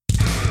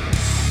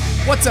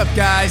What's up,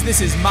 guys? This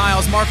is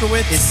Miles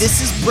Markowitz. And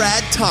this is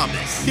Brad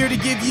Thomas. Here to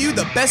give you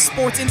the best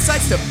sports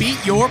insights to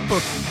beat your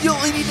book. You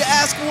only need to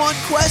ask one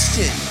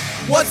question.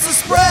 What's the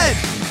spread?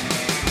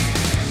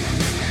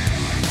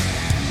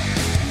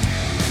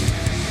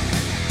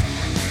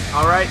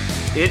 All right,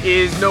 it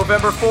is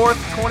November 4th,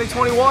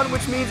 2021,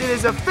 which means it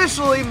is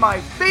officially my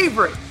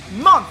favorite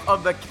month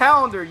of the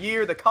calendar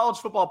year. The college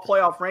football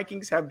playoff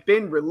rankings have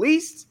been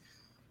released.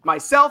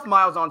 Myself,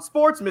 Miles on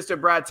Sports, Mr.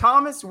 Brad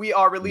Thomas, we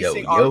are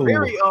releasing our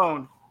very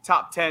own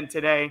top 10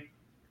 today.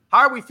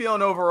 How are we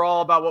feeling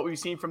overall about what we've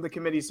seen from the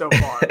committee so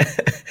far?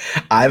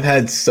 I've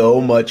had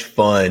so much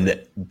fun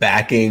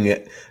back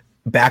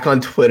on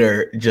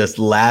Twitter, just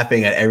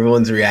laughing at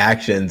everyone's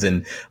reactions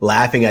and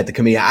laughing at the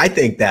committee. I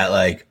think that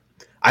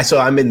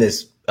I'm in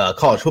this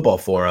college football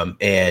forum,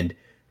 and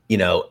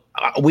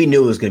we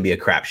knew it was going to be a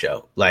crap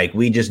show. Like,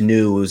 we just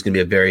knew it was going to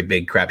be a very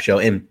big crap show.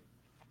 And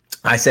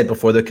I said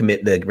before the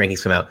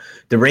rankings come out,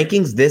 the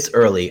rankings this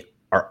early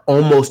are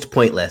almost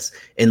pointless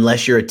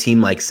unless you're a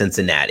team like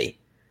Cincinnati,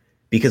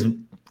 because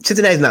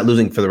Cincinnati's not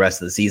losing for the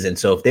rest of the season.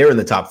 So if they're in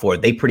the top four,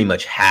 they pretty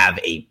much have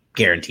a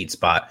guaranteed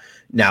spot.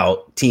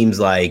 Now, teams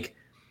like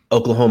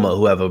Oklahoma,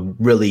 who have a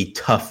really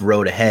tough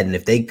road ahead, and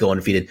if they go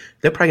undefeated,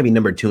 they're probably gonna be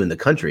number 2 in the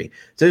country.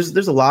 So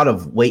there's a lot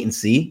of wait and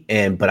see.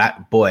 But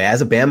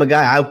as a Bama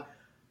guy,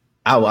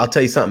 I'll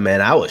tell you something,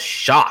 man. I was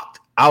shocked.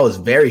 I was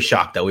very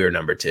shocked that we were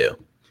number 2.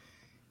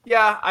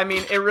 Yeah, I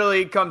mean, it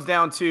really comes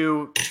down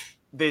to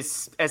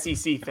this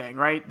SEC thing,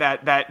 right?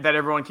 That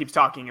everyone keeps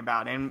talking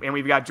about. And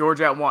we've got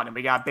Georgia at 1, and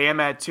we got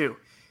Bama at 2.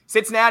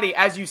 Cincinnati,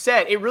 as you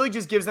said, it really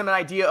just gives them an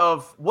idea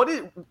of what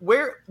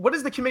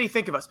does the committee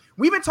think of us?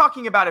 We've been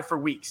talking about it for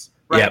weeks,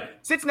 right? Yep.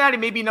 Cincinnati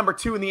may be number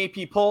 2 in the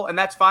AP poll, and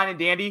that's fine and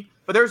dandy,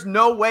 but there's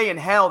no way in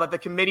hell that the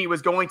committee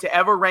was going to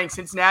ever rank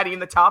Cincinnati in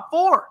the top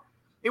 4.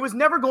 It was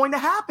never going to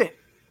happen.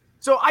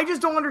 So I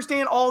just don't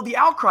understand all the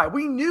outcry.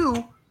 We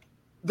knew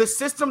the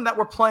system that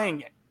we're playing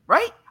in,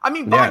 right? I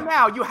mean, by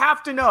now, you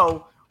have to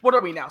know, what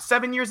are we now,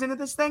 7 years into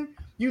this thing?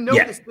 You know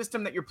the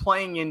system that you're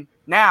playing in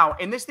now,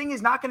 and this thing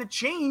is not going to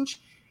change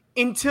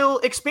until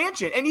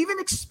expansion. And even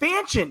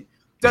expansion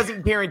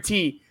doesn't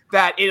guarantee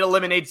that it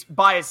eliminates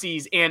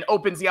biases and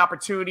opens the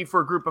opportunity for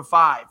a group of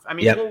 5. I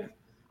mean,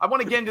 I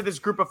want to get into this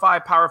group of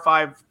 5, Power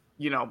 5,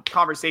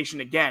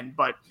 conversation again,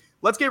 but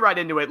let's get right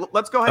into it.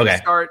 Let's go ahead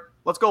and start.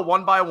 Let's go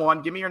one by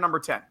one. Give me your number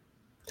 10.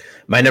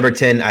 My number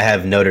 10, I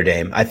have Notre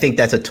Dame. I think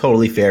that's a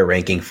totally fair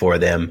ranking for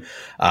them.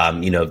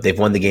 They've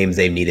won the games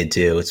they've needed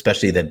to,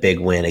 especially the big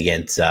win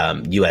against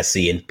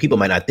USC. And people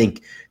might not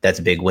think that's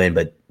a big win,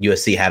 but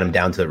USC had them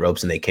down to the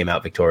ropes and they came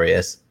out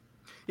victorious.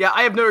 Yeah,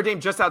 I have Notre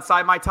Dame just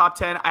outside my top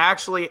 10. I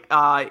actually,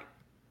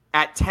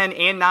 at 10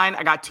 and 9,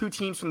 I got 2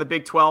 teams from the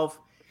Big 12.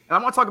 And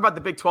I want to talk about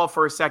the Big 12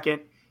 for a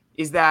second,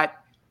 is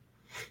that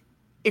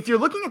if you're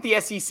looking at the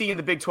SEC and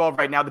the Big 12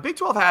 right now, the Big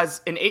 12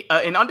 has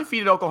an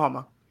undefeated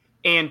Oklahoma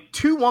and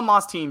 2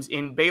 one-loss teams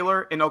in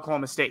Baylor and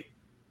Oklahoma State.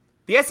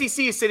 The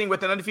SEC is sitting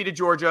with an undefeated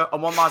Georgia, a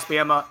one-loss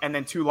Bama, and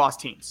then 2 lost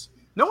teams.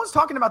 No one's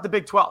talking about the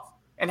Big 12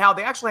 and how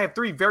they actually have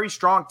 3 very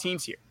strong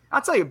teams here.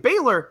 I'll tell you,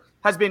 Baylor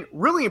has been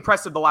really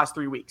impressive the last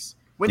 3 weeks.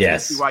 Wins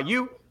against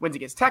BYU, wins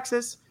against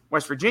Texas,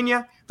 West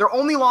Virginia. Their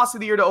only loss of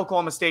the year to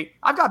Oklahoma State.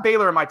 I've got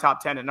Baylor in my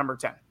top 10 at number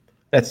 10.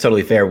 That's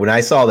totally fair. When I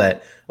saw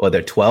that,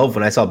 they're 12.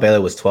 When I saw Baylor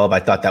was 12, I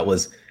thought that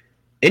was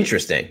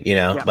interesting,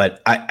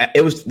 but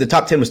it was, the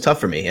top 10 was tough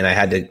for me, and I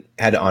had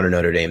to honor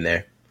Notre Dame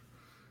there.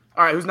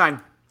 All right, who's 9?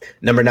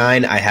 Number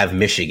 9, I have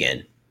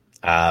Michigan.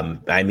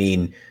 I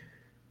mean,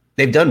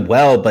 they've done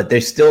well, but they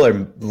still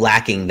are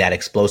lacking that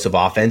explosive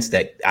offense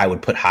that I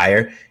would put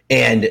higher.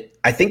 And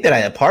I think that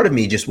a part of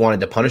me just wanted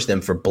to punish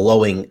them for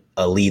blowing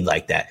a lead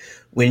like that.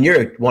 When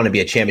you want to be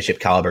a championship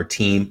caliber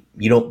team,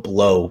 you don't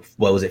blow,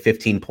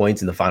 15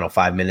 points in the final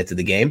 5 minutes of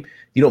the game.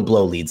 You don't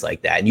blow leads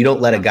like that. And you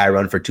don't let a guy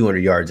run for 200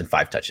 yards and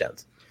 5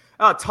 touchdowns.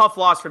 Tough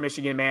loss for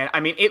Michigan, man.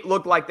 I mean, it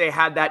looked like they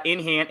had that in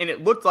hand, and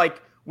it looked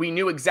like we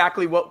knew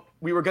exactly what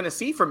we were going to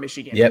see from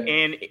Michigan. Yep.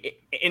 And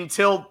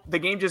until the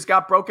game just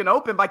got broken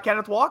open by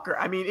Kenneth Walker.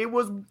 I mean, it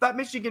was that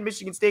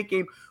Michigan State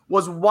game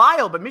was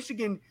wild, but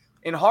Michigan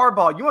and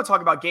Harbaugh, you want to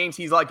talk about games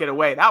he's let get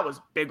away. That was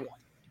a big one.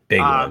 Big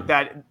one.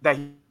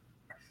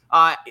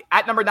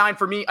 At number 9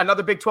 for me,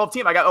 another Big 12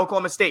 team, I got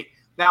Oklahoma State.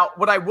 Now,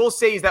 what I will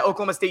say is that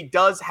Oklahoma State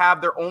does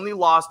have their only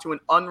loss to an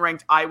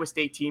unranked Iowa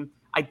State team.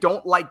 I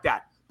don't like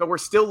that. But we're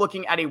still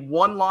looking at a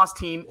 1-loss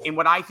team in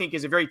what I think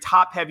is a very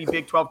top-heavy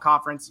Big 12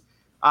 conference.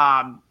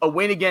 A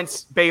win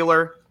against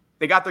Baylor.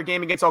 They got their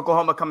game against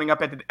Oklahoma coming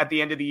up at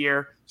the end of the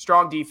year.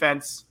 Strong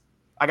defense.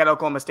 I got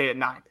Oklahoma State at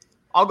 9.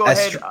 I'll go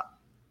ahead.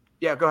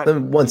 Go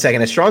ahead. 1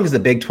 second. As strong as the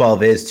Big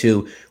 12 is,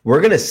 too,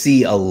 we're going to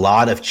see a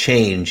lot of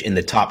change in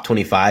the top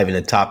 25 and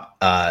the top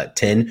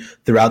 10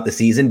 throughout the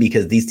season,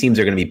 because these teams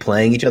are going to be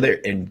playing each other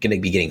and going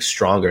to be getting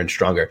stronger and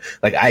stronger.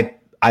 Like,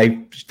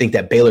 I think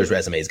that Baylor's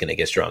resume is going to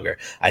get stronger.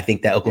 I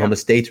think that Oklahoma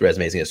State's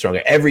resume is going to get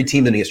stronger. Every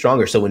team's going to get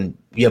stronger. So when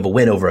you have a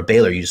win over a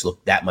Baylor, you just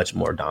look that much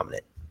more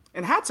dominant.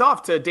 And hats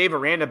off to Dave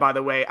Aranda, by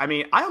the way. I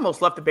mean, I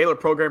almost left the Baylor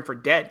program for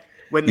dead.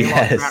 when they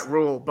lost Matt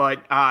Rule.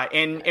 But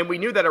and we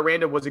knew that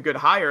Aranda was a good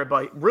hire,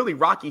 but really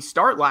rocky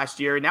start last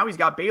year. And now he's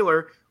got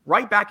Baylor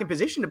right back in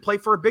position to play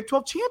for a Big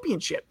 12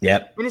 championship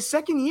in his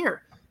second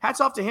year. Hats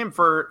off to him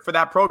for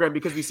that program,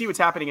 because we see what's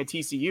happening at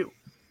TCU.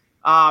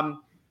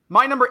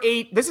 My number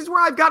 8, this is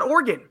where I've got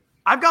Oregon.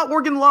 I've got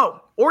Oregon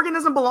low. Oregon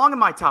doesn't belong in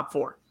my top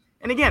 4.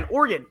 And again,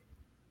 Oregon,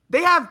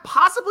 they have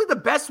possibly the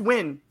best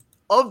win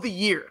of the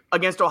year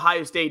against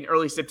Ohio State in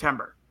early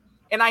September.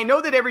 And I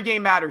know that every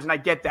game matters, and I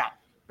get that.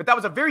 But that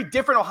was a very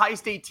different Ohio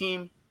State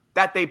team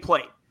that they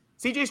played.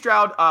 CJ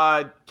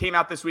Stroud came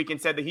out this week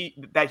and said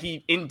that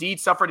he indeed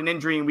suffered an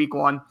injury in week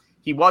 1.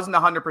 He wasn't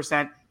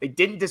 100%. They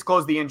didn't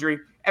disclose the injury.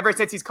 Ever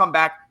since he's come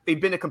back, they've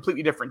been a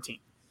completely different team.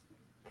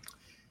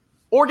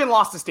 Oregon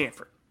lost to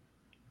Stanford.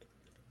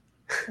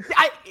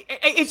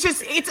 It's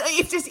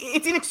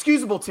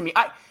inexcusable to me.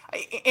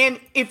 And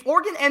if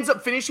Oregon ends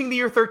up finishing the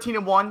year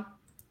 13-1,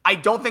 I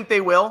don't think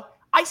they will.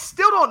 I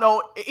still don't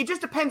know. It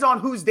just depends on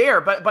who's there.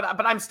 But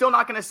I'm still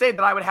not going to say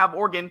that I would have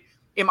Oregon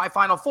in my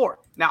Final Four.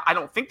 Now, I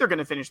don't think they're going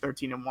to finish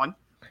 13-1,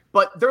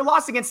 but their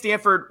loss against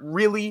Stanford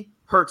really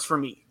hurts for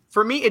me.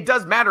 For me, it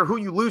does matter who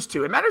you lose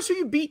to. It matters who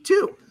you beat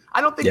too.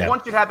 I don't think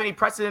one should have any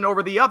precedent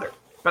over the other.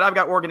 But I've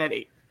got Oregon at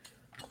 8.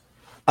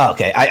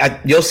 Okay,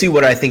 you'll see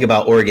what I think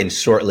about Oregon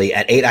shortly.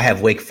 At 8, I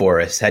have Wake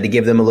Forest. Had to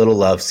give them a little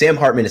love. Sam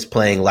Hartman is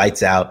playing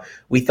lights out.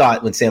 We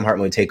thought when Sam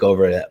Hartman would take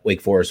over, that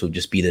Wake Forest would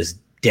just be this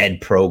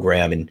dead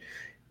program and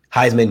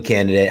Heisman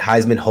candidate,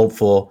 Heisman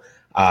hopeful.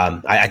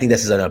 I think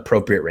this is an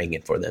appropriate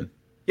ranking for them.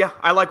 Yeah,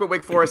 I like what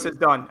Wake Forest has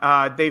done.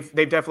 They've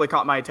definitely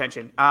caught my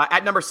attention.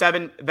 At number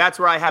 7, that's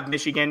where I have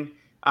Michigan.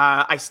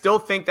 I still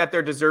think that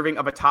they're deserving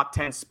of a top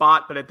 10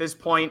 spot, but at this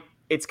point,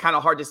 it's kind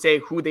of hard to say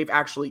who they've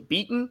actually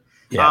beaten.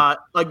 Yeah.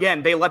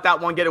 Again, they let that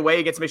one get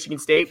away against Michigan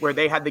State, where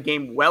they had the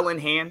game well in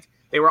hand.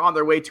 They were on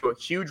their way to a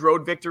huge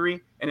road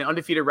victory and an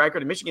undefeated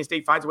record, and Michigan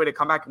State finds a way to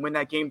come back and win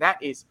that game.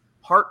 That is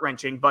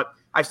heart-wrenching, but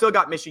I've still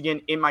got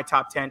Michigan in my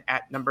top 10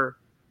 at number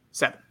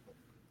 7.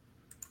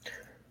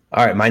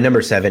 All right, my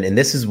number 7, and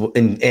this is,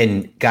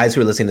 and guys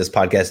who are listening to this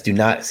podcast, do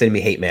not send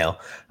me hate mail.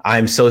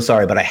 I'm so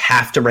sorry, but I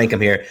have to rank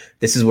them here.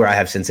 This is where I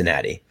have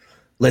Cincinnati.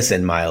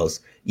 Listen, Miles,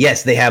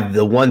 yes, they have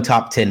the one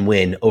top 10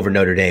 win over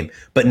Notre Dame,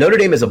 but Notre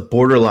Dame is a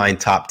borderline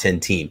top 10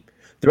 team.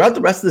 Throughout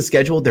the rest of the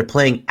schedule, they're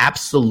playing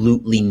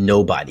absolutely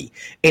nobody.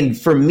 And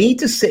for me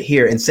to sit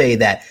here and say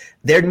that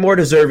they're more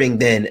deserving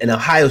than an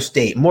Ohio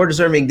State, more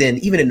deserving than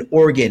even an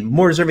Oregon,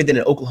 more deserving than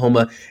an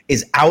Oklahoma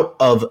is out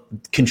of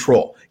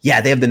control. Yeah,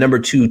 they have the number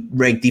 2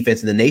 ranked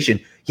defense in the nation.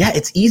 Yeah,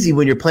 it's easy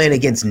when you're playing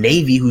against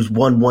Navy, who's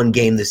won one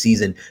game this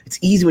season. It's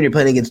easy when you're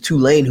playing against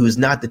Tulane, who is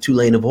not the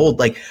Tulane of old.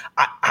 Like,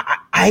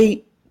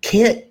 I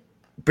can't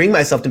bring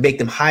myself to make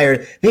them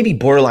higher, maybe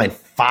borderline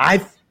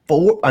 5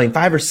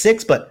 or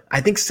 6, but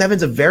I think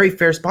 7's a very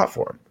fair spot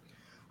for them.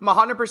 I'm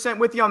 100%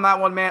 with you on that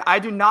one, man. I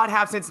do not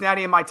have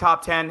Cincinnati in my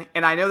top 10,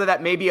 and I know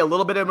that may be a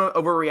little bit of a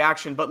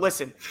overreaction, but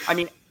listen, I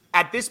mean,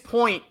 at this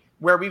point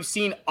where we've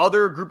seen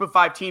other group of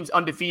 5 teams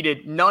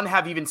undefeated, none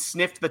have even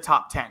sniffed the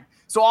top 10.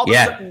 So all of a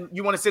sudden,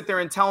 you want to sit there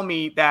and tell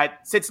me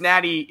that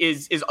Cincinnati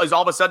is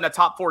all of a sudden a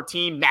top 4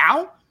 team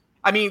now?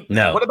 I mean,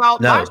 what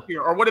about last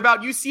year? Or what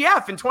about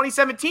UCF in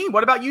 2017?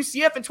 What about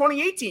UCF in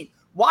 2018?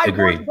 Why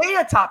weren't they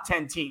a top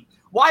 10 team?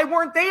 Why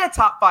weren't they a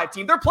top 5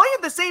 team? They're playing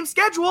the same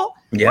schedule,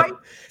 right?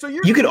 So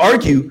you could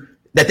argue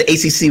that the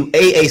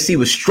AAC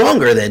was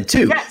stronger then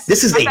too. Yes,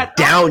 this is a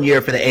down year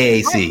for the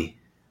AAC. Right.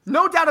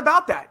 No doubt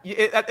about that.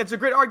 It's a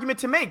great argument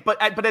to make.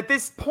 But at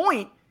this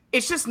point,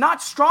 it's just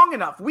not strong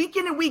enough. Week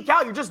in and week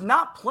out, you're just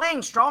not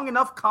playing strong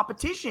enough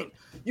competition.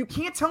 You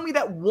can't tell me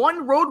that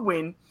one road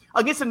win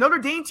against a Notre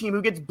Dame team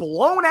who gets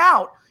blown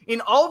out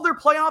in all of their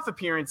playoff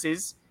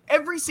appearances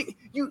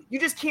you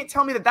just can't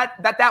tell me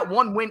that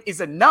one win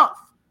is enough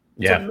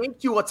to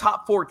make you a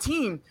top 4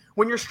 team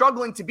when you're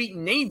struggling to beat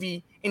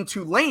Navy and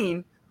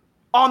Tulane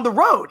on the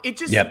road. It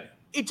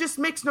just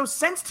makes no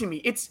sense to me.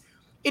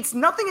 It's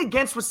nothing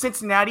against what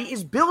Cincinnati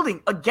is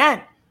building.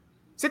 Again,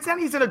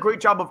 Cincinnati's done a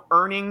great job of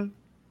earning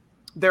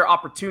their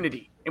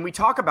opportunity. And we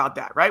talk about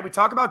that, right? We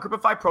talk about group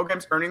of 5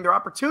 programs earning their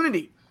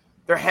opportunity.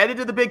 They're headed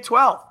to the Big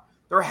 12.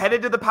 They're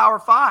headed to the Power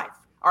 5.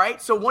 All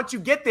right. So once you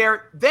get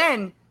there,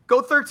 then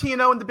go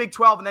 13-0 in the Big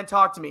 12 and then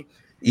talk to me.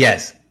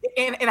 Yes.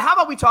 And how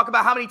about we talk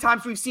about how many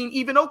times we've seen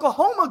even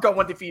Oklahoma go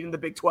undefeated in the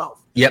Big 12?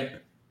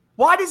 Yep.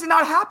 Why does it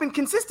not happen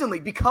consistently?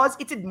 Because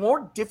it's a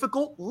more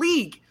difficult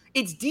league.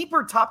 It's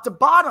deeper top to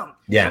bottom.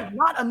 Yeah. There's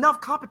not enough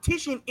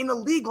competition in a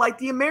league like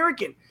the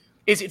American.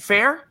 Is it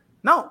fair?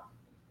 No.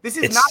 This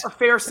is not a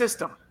fair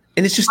system.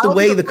 And it's just the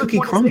way the cookie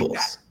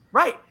crumbles.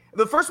 Right.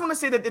 The first one to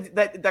say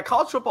that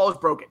college football is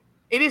broken.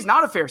 It is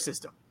not a fair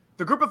system.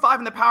 The group of 5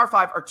 and the Power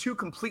 5 are 2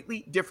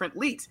 completely different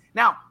leagues.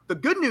 Now, the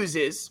good news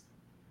is,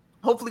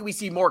 hopefully we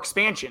see more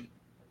expansion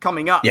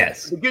coming up.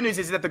 Yes. The good news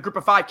is that the group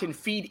of 5 can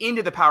feed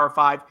into the Power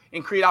 5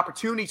 and create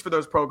opportunities for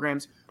those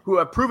programs who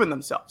have proven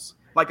themselves,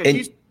 like a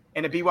Houston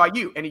and a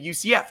BYU and a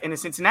UCF and a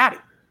Cincinnati.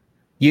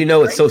 You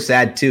know, it's so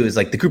sad too, is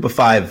like the group of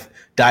 5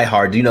 die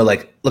hard. You know,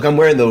 like, look, I'm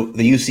wearing the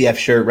UCF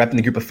shirt, repping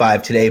the group of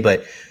 5 today,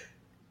 but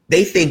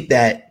they think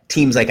that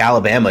teams like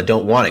Alabama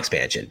don't want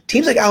expansion.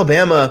 Teams like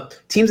Alabama,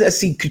 teams that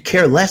could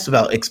care less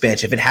about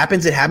expansion. If it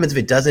happens, it happens. If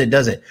it doesn't, it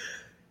doesn't.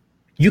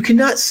 You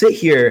cannot sit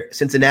here,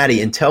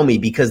 Cincinnati, and tell me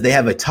because they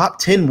have a top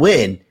 10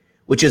 win,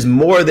 which is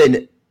more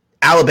than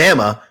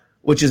Alabama,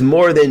 which is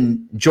more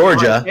than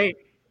Georgia,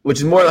 which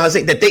is more than Ohio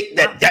State,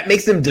 that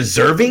makes them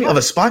deserving of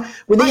a spot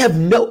when they have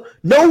no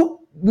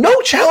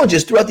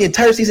challenges throughout the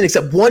entire season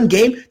except one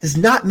game does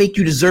not make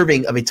you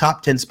deserving of a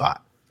top 10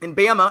 spot. In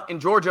Bama, in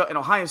Georgia, in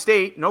Ohio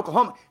State, in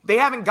Oklahoma, they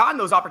haven't gotten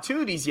those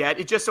opportunities yet.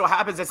 It just so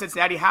happens that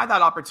Cincinnati had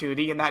that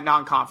opportunity in that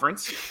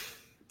non-conference.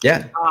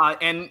 Yeah.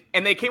 And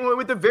they came away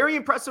with a very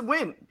impressive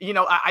win. You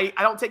know, I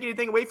don't take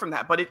anything away from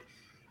that. But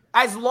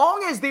as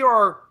long as they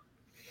are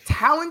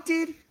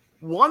talented,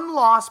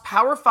 one-loss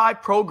Power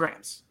 5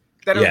 programs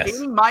that are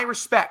gaining my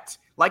respect,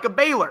 like a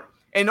Baylor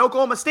and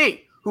Oklahoma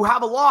State, who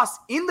have a loss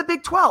in the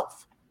Big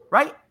 12,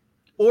 right?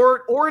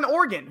 Or in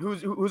Oregon,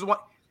 who's one.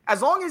 As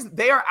long as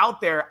they are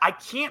out there, I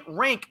can't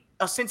rank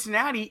a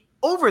Cincinnati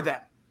over them.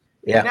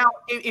 Yeah. Now,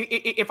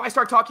 if I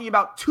start talking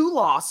about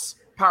 2-loss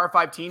Power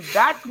 5 teams,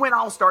 that's when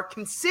I'll start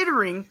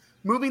considering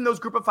moving those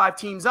Group of 5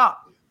 teams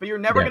up. But you're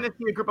never going to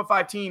see a Group of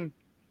 5 team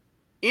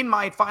in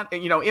my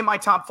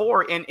top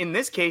 4, and in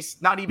this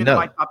case, not even in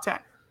my top 10.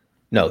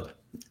 No,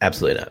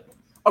 absolutely not.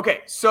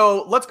 Okay,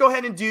 so let's go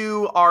ahead and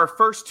do our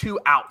first 2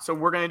 out. So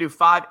we're going to do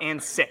 5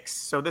 and 6.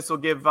 So this will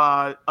give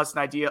us an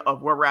idea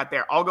of where we're at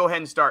there. I'll go ahead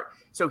and start.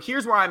 So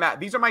here's where I'm at.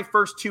 These are my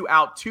first 2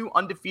 out, 2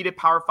 undefeated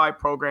Power 5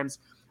 programs.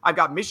 I've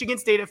got Michigan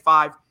State at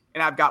 5,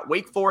 and I've got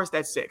Wake Forest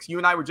at 6. You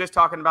and I were just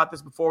talking about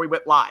this before we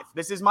went live.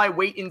 This is my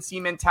wait-and-see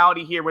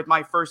mentality here with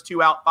my first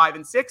 2 out, 5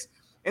 and 6.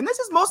 And this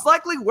is most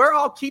likely where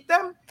I'll keep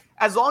them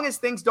as long as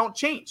things don't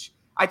change.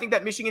 I think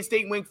that Michigan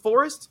State and Wake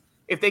Forest,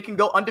 if they can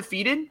go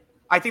undefeated,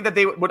 I think that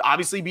they would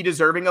obviously be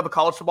deserving of a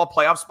college football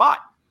playoff spot.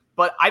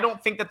 But I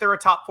don't think that they're a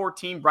top 4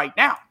 team right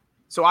now.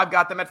 So I've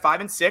got them at 5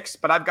 and 6,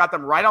 but I've got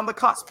them right on the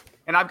cusp.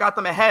 And I've got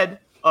them ahead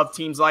of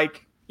teams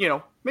like,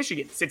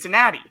 Michigan,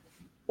 Cincinnati,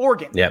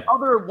 Oregon,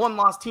 other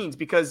one-loss teams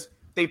because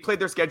they played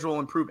their schedule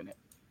and proven it.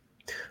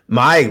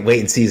 My wait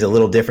and see is a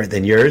little different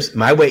than yours.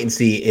 My wait and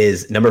see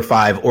is number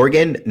 5,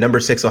 Oregon, number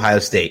 6, Ohio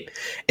State.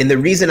 And the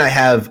reason I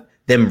have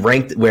them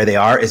ranked where they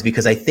are is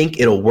because I think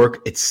it'll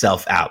work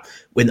itself out.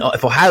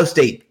 If Ohio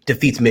State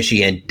defeats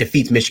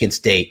Michigan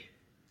State,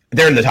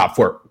 they're in the top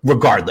 4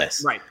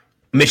 regardless. Right.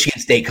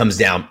 Michigan State comes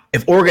down.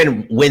 If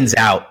Oregon wins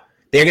out,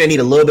 they're going to need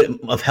a little bit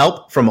of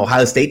help from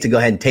Ohio State to go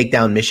ahead and take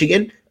down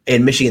Michigan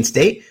and Michigan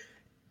State.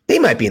 They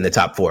might be in the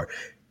top 4.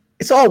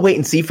 It's all wait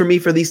and see for me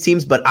for these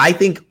teams, but I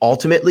think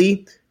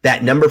ultimately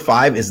that number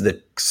 5 is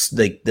the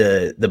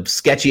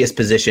sketchiest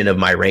position of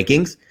my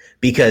rankings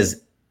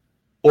because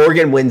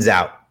Oregon wins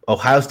out.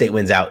 Ohio State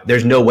wins out.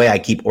 There's no way I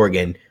keep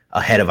Oregon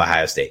ahead of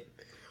Ohio State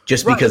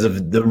just because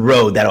of the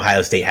road that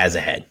Ohio State has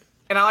ahead.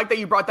 And I like that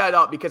you brought that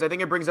up because I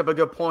think it brings up a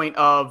good point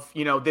of,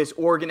 this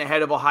Oregon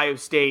ahead of Ohio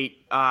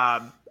State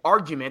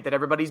argument that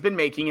everybody's been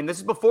making. And this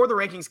is before the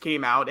rankings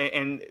came out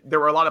and there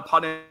were a lot of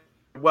pundits.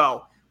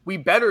 Well, we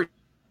better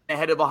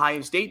ahead of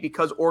Ohio State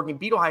because Oregon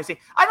beat Ohio State.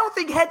 I don't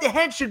think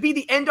head-to-head should be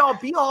the end-all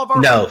be-all of our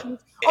rankings.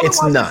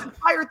 It's not. This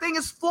entire thing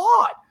is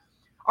flawed.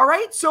 All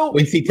right, so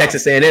we see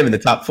Texas A&M in the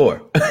top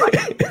 4.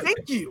 Right,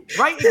 thank you.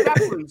 Right,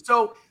 exactly.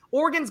 So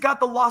Oregon's got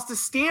the loss to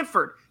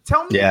Stanford.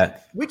 Tell me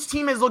which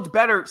team has looked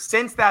better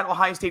since that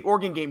Ohio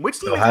State-Oregon game? Which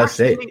team has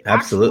actually made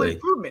actual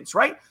improvements,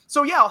 right?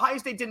 So, Ohio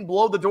State didn't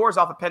blow the doors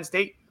off of Penn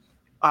State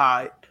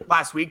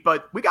last week,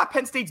 but we got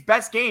Penn State's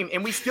best game,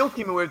 and we still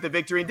came away with the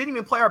victory and didn't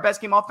even play our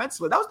best game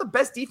offensively. That was the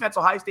best defense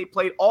Ohio State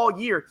played all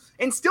year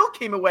and still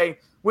came away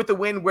with the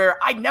win where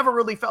I never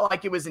really felt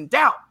like it was in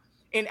doubt.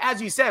 And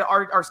as you said,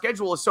 our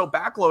schedule is so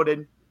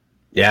backloaded.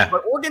 Yeah.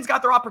 But Oregon's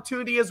got their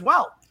opportunity as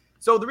well.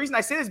 So the reason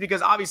I say this is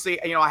because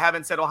obviously, I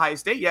haven't said Ohio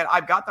State yet.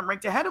 I've got them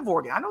ranked ahead of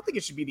Oregon. I don't think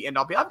it should be the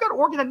end-all be. I've got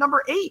Oregon at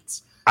number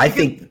 8. I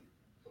think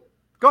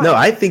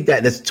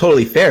that's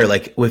totally fair.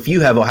 Like if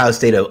you have Ohio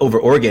State over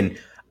Oregon,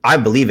 I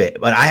believe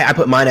it. But I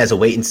put mine as a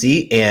wait and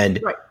see,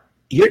 and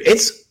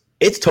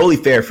it's totally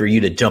fair for you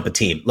to jump a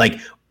team. Like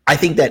I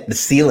think that the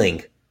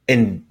ceiling,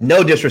 and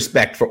no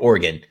disrespect for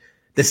Oregon,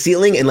 the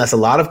ceiling, unless a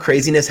lot of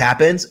craziness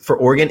happens for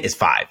Oregon, is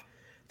 5.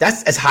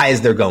 That's as high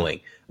as they're going.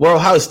 Where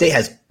Ohio State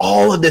has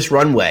all of this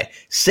runway.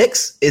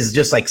 6 is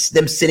just like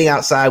them sitting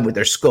outside with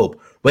their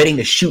scope, waiting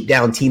to shoot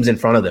down teams in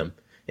front of them.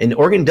 And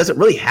Oregon doesn't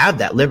really have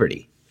that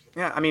liberty.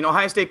 Yeah, I mean,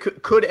 Ohio State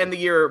could end the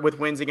year with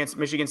wins against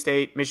Michigan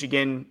State,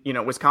 Michigan,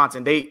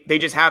 Wisconsin. They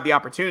just have the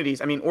opportunities.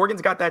 I mean,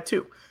 Oregon's got that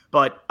too.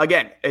 But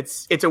again,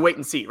 it's a wait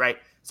and see, right?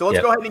 So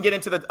let's go ahead and get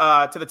into the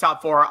to the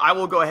top 4. I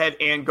will go ahead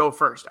and go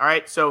first. All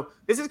right. So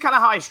this is kind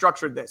of how I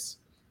structured this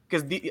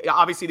because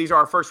obviously these are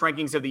our first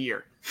rankings of the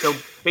year. So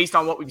based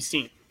on what we've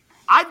seen,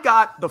 I've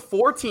got the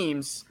 4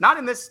 teams, not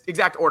in this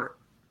exact order,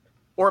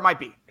 or it might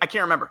be. I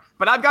can't remember.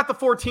 But I've got the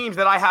 4 teams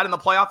that I had in the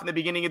playoff in the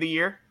beginning of the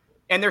year,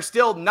 and there's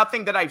still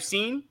nothing that I've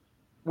seen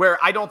where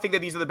I don't think that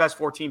these are the best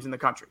 4 teams in the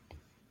country.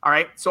 All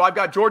right? So I've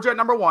got Georgia at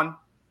number 1.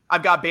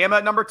 I've got Bama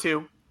at number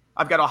 2.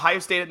 I've got Ohio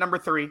State at number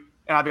 3.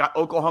 And I've got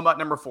Oklahoma at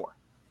number 4.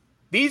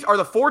 These are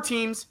the 4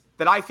 teams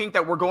that I think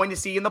that we're going to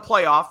see in the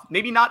playoff,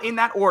 maybe not in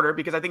that order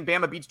because I think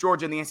Bama beats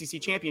Georgia in the SEC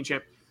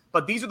championship,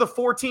 but these are the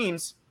 4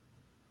 teams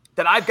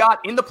that I've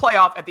got in the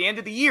playoff at the end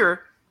of the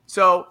year.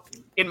 So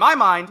in my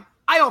mind,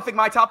 I don't think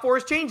my top 4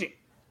 is changing.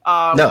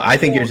 No, I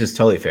think yours is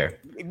totally fair.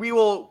 We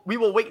will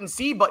wait and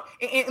see. But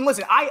and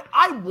listen,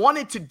 I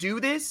wanted to do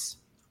this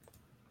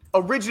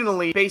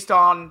originally based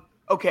on,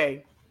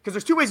 okay, because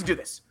there's 2 ways to do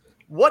this.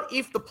 What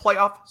if the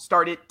playoff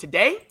started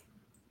today?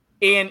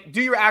 And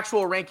do your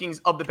actual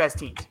rankings of the best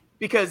teams.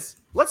 Because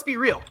let's be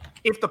real.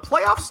 If the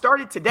playoffs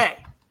started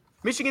today,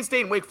 Michigan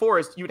State and Wake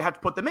Forest, you would have to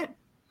put them in.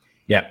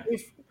 Yeah.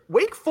 If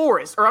if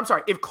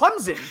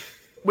Clemson,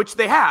 which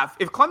they have,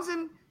 if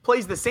Clemson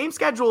plays the same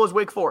schedule as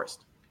Wake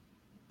Forest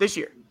this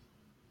year,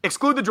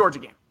 exclude the Georgia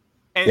game,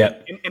 and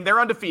they're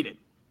undefeated,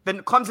 then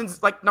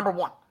Clemson's like number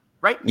 1,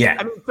 right? Yeah.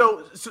 I mean,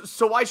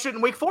 so why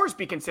shouldn't Wake Forest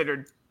be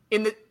considered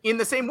in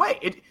the same way?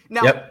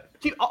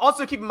 Keep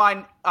in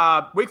mind,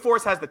 Wake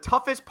Forest has the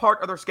toughest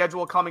part of their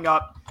schedule coming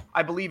up.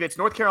 I believe it's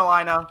North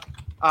Carolina,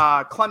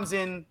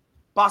 Clemson,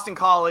 Boston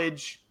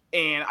College,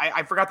 and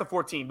I forgot the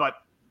 14. But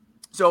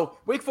so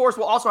Wake Forest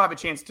will also have a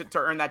chance to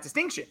earn that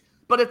distinction.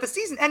 But if the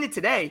season ended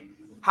today,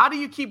 how do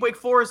you keep Wake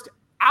Forest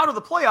out of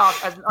the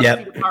playoff as an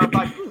undefeated Power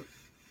 5 team?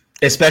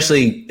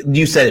 Especially,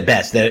 you said it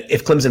best, that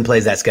if Clemson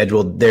plays that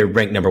schedule, they're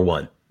ranked number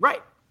 1.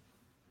 Right.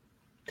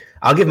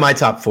 I'll give my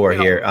top 4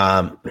 here.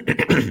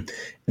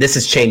 This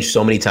has changed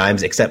so many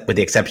times, except with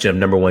the exception of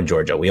number 1,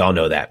 Georgia. We all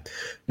know that.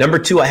 Number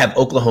 2, I have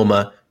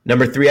Oklahoma.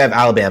 Number 3, I have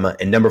Alabama.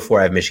 And number 4,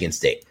 I have Michigan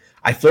State.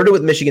 I flirted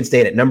with Michigan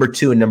State at number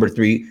 2 and number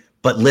 3.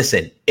 But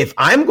listen, if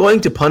I'm going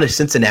to punish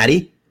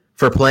Cincinnati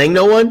for playing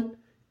no one,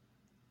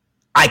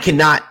 I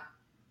cannot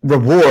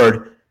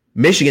reward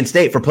Michigan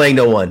State for playing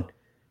no one.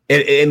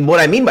 And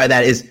what I mean by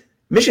that is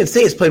Michigan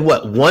State has played,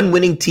 1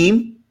 winning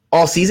team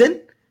all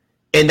season?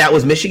 And that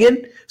was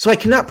Michigan. So I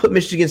cannot put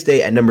Michigan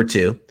State at number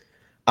 2.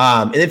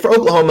 And then for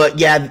Oklahoma,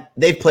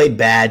 they've played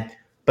bad,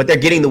 but they're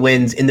getting the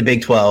wins in the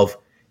Big 12,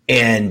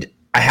 and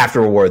I have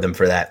to reward them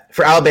for that.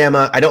 For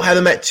Alabama, I don't have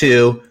them at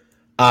 2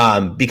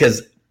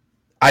 because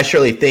I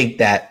surely think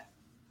that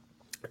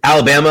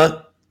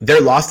Alabama,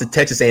 their loss to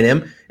Texas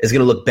A&M is going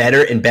to look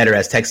better and better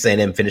as Texas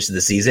A&M finishes the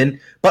season.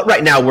 But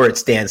right now, where it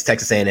stands,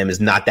 Texas A&M is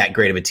not that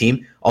great of a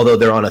team, although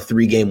they're on a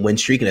 3-game win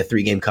streak and a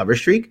 3-game cover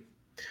streak.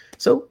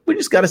 So we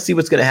just got to see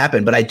what's going to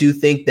happen. But I do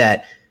think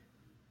that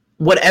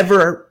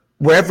wherever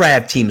I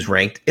have teams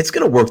ranked, it's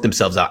going to work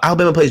themselves out.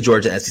 Alabama plays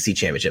Georgia in the SEC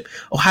championship.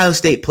 Ohio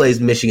State plays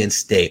Michigan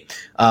State.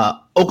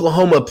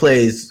 Oklahoma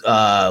plays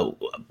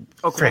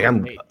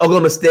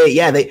Oklahoma State.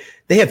 Yeah, they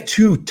have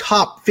 2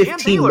 top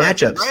 15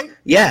 matchups. Right?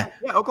 Yeah,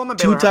 Oklahoma.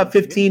 2 top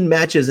 15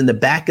 matches in the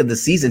back of the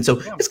season. So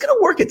it's going to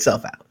work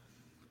itself out.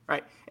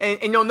 Right.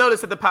 And you'll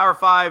notice that the Power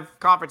 5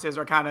 conferences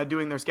are kind of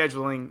doing their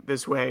scheduling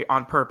this way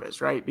on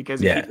purpose, right?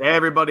 Because you keep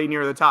everybody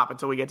near the top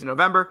until we get to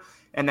November,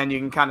 and then you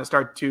can kind of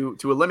start to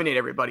eliminate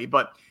everybody.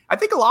 But I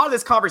think a lot of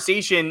this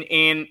conversation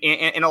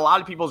in a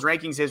lot of people's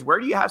rankings is, where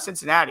do you have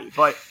Cincinnati?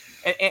 But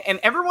and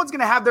everyone's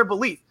going to have their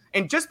belief.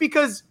 And just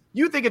because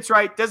you think it's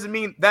right doesn't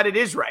mean that it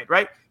is right?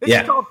 This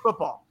is college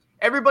football.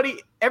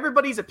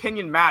 Everybody's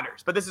opinion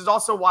matters. But this is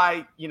also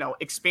why,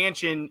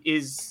 expansion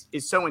is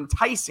so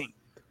enticing.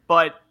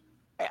 But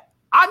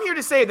I'm here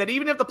to say that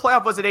even if the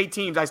playoff was at 8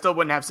 teams, I still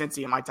wouldn't have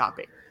Cincy in my top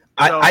 8.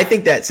 So, I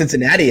think that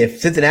if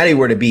Cincinnati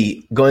were to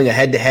be going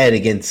head-to-head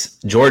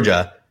against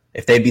Georgia,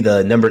 if they'd be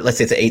the number, let's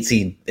say it's an 8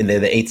 seed and they're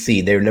the 8th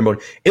seed, they're number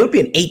 1, it would be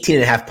an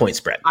 18.5 point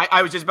spread.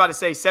 I was just about to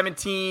say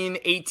 17,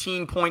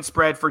 18 point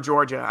spread for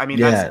Georgia. I mean,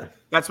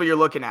 that's what you're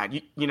looking at.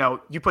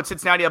 You put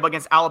Cincinnati up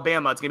against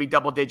Alabama, it's going to be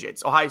double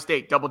digits. Ohio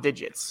State, double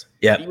digits.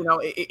 Yeah.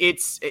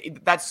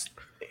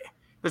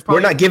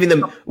 We're not giving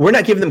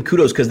them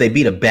kudos because they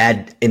beat a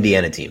bad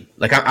Indiana team.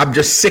 Like, I'm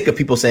just sick of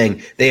people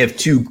saying they have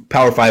 2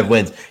 Power 5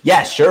 wins.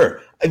 Yeah,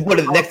 sure. What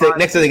are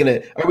next are we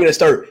going to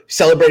start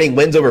celebrating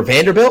wins over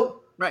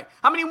Vanderbilt? Right.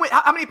 How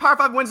many Power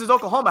 5 wins does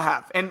Oklahoma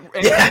have? And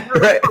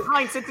right.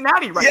 Behind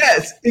Cincinnati right now.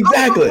 Yes,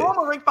 exactly.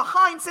 Oklahoma ranked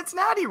behind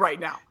Cincinnati right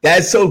now.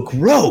 That's so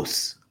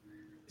gross.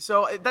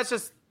 So that's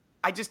just,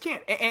 I just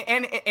can't.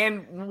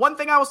 And one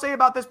thing I will say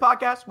about this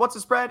podcast, What's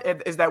the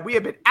Spread, is that we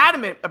have been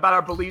adamant about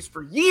our beliefs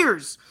for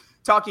years,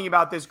 talking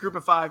about this Group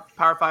of 5,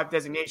 Power 5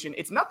 designation.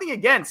 It's nothing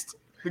against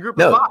the Group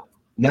of 5.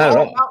 Not at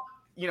all.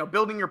 About,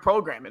 building your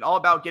program and all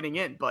about getting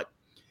in, but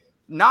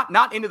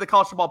not into the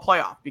college football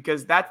playoff,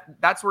 because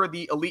that's where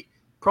the elite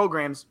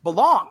programs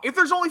belong. If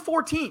there's only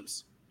 4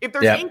 teams, if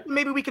there's 8,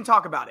 maybe we can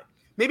talk about it.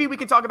 Maybe we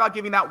can talk about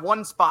giving that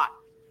 1 spot,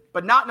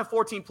 but not in a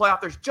 14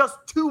 playoff. There's just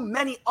too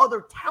many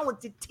other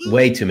talented teams.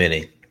 Way too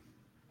many.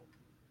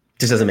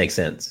 Just doesn't make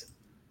sense.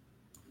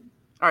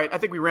 All right, I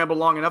think we rambled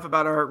long enough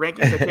about our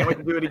rankings. I can't wait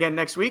to do it again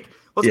next week.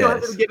 Let's go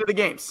ahead and get to the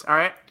games. All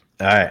right.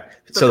 All right.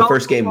 So the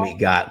first game we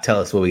got, tell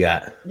us what we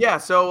got. Yeah,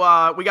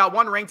 so we got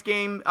one ranked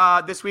game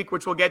this week,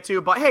 which we'll get to.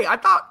 But, hey, I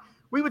thought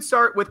we would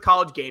start with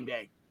College Game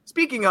Day.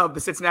 Speaking of the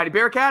Cincinnati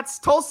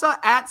Bearcats, Tulsa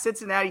at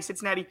Cincinnati.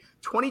 Cincinnati,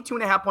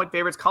 22.5-point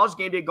favorites. College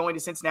Game Day going to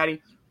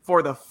Cincinnati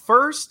for the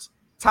first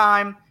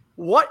time.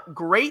 What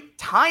great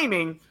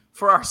timing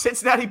for our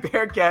Cincinnati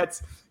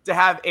Bearcats to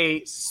have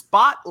a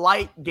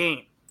spotlight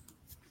game.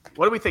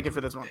 What are we thinking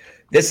for this one?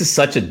 This is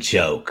such a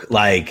joke.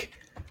 Like,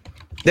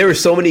 there were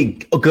so many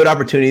good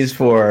opportunities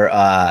for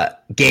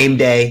game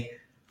day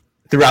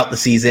throughout the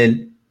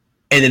season,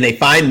 and then they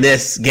find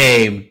this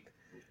game.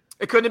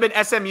 It couldn't have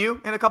been SMU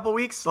in a couple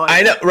weeks.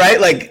 I know, right?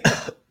 Like,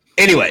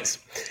 anyways,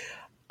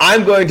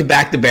 I'm going to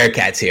back the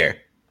Bearcats here.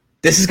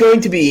 This is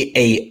going to be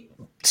a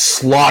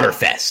slaughter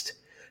fest.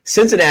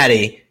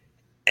 Cincinnati,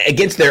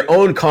 against their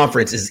own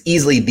conference, is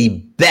easily the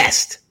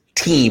best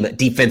team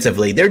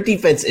defensively. Their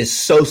defense is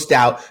so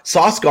stout.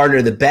 Sauce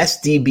Gardner, the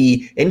best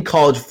DB in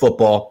college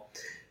football.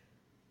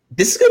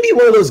 This is going to be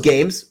one of those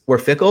games where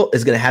Fickell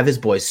is going to have his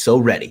boys so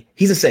ready.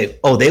 He's going to say,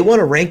 oh, they want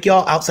to rank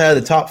y'all outside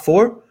of the top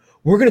 4?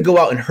 We're going to go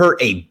out and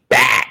hurt a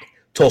bad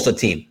Tulsa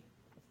team.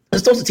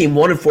 This Tulsa team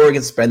 1-4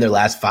 against the spread in their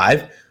last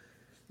 5.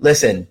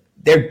 Listen,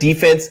 their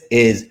defense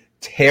is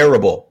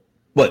terrible.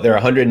 They're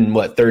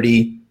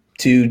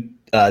 132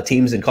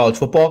 teams in college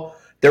football.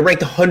 They're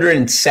ranked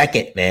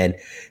 102nd, man.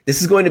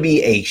 This is going to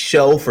be a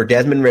show for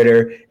Desmond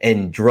Ridder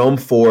and Jerome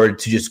Ford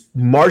to just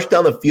march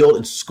down the field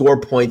and score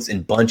points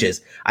in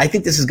bunches. I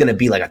think this is going to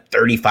be like a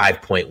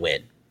 35-point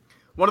win.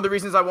 One of the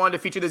reasons I wanted to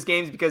feature this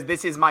game is because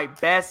this is my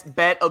best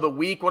bet of the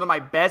week, one of my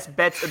best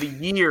bets of the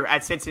year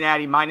at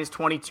Cincinnati, minus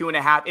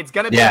 22.5. It's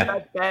going to be a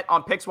best bet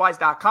on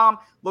Pickswise.com.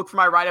 Look for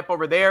my write-up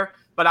over there.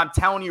 But I'm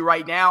telling you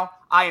right now,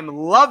 I am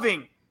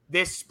loving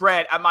this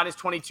spread at minus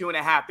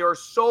 22.5. There are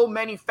so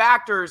many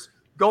factors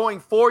going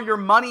for your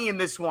money in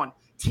this one.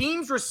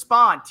 Teams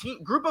respond.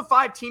 Group of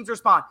 5 teams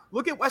respond.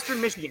 Look at Western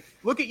Michigan.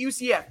 Look at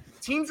UCF.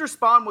 Teams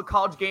respond when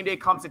College Game Day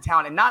comes to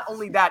town. And not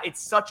only that, it's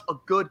such a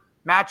good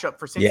matchup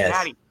for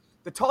Cincinnati. Yes.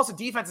 The Tulsa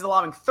defense is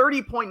allowing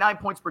 30.9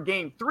 points per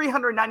game,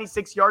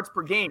 396 yards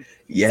per game.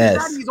 Yes.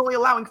 Cincinnati is only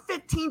allowing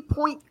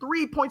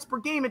 15.3 points per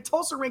game, and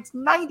Tulsa ranks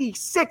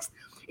 96th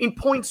in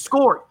points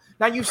scored.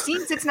 Now, you've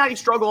seen Cincinnati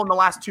struggle in the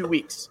last 2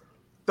 weeks.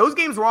 Those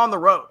games were on the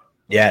road.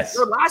 Yes.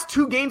 Their last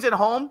 2 games at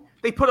home,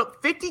 they put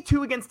up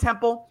 52 against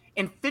Temple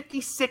and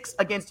 56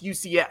 against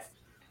UCF.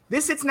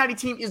 This Cincinnati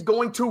team is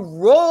going to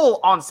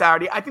roll on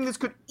Saturday. I think this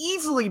could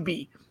easily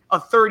be a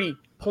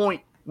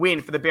 30-point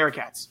win for the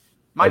Bearcats.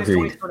 Minus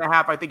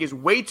 22.5, I think, is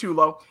way too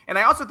low. And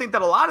I also think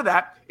that a lot of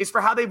that is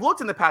for how they've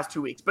looked in the past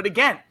 2 weeks. But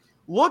again,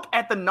 look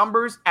at the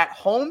numbers at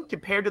home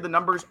compared to the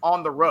numbers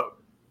on the road.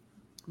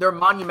 They're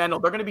monumental.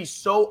 They're going to be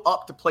so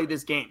up to play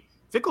this game.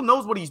 Fickell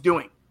knows what he's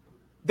doing.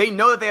 They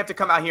know that they have to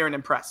come out here and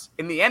impress.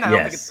 In the end, I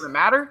don't think it's going to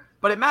matter,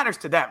 but it matters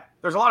to them.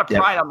 There's a lot of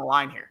pride on the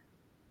line here.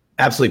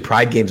 Absolutely.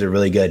 Pride games are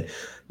really good.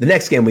 The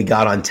next game we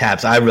got on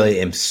taps, I really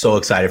am so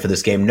excited for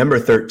this game. Number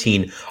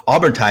 13,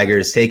 Auburn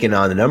Tigers taking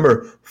on the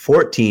number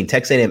 14,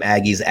 Texas A&M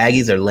Aggies.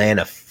 Aggies are laying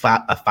a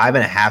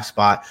 5.5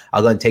 spot.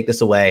 I'll go ahead and take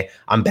this away.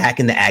 I'm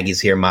backing the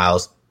Aggies here,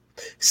 Miles.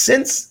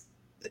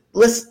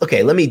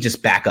 Let me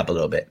just back up a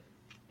little bit.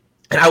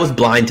 And I was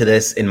blind to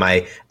this in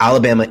my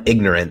Alabama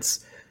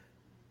ignorance.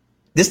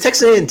 This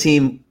Texas A&M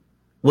team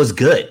was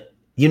good.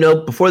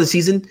 Before the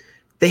season,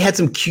 they had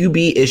some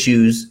QB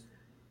issues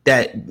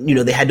that,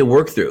 they had to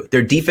work through.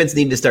 Their defense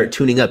needed to start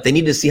tuning up. They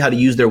needed to see how to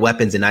use their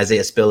weapons in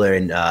Isaiah Spiller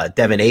and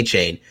Devin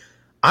Achane.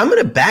 I'm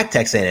going to back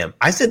Texas A&M.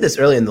 I said this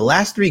earlier. In the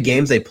last 3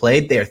 games they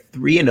played, they are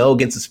 3-0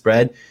 against the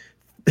spread.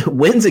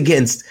 Wins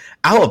against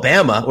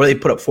Alabama, where they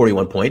put up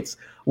 41 points.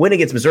 Win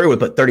against Missouri, where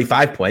they put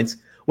 35 points.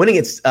 Win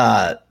against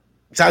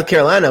South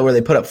Carolina, where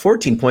they put up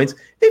 14 points.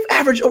 They've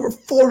averaged over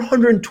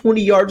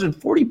 420 yards and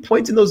 40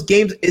 points in those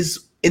games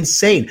is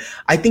insane.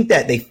 I think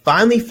that they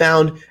finally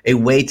found a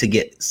way to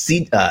get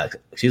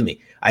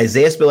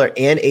Isaiah Spiller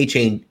and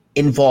Achane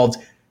involved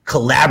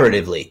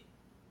collaboratively.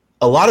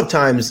 A lot of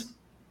times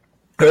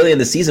early in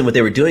the season, what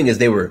they were doing is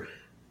they were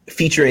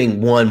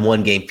featuring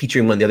one game,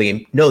 featuring one the other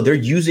game. No, they're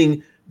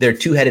using their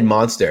two-headed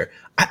monster.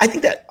 I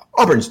think that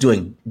Auburn's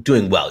doing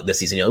well this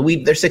season.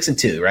 They're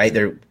 6-2, right?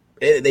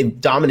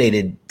 They've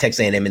dominated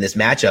Texas A&M in this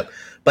matchup,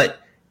 but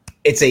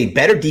it's a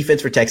better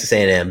defense for Texas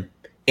A&M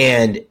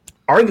and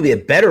arguably a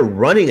better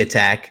running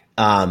attack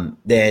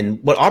than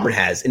what Auburn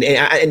has.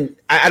 And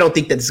I don't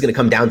think that this is going to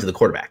come down to the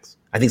quarterbacks.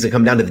 I think it's going to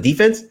come down to the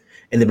defense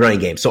and the running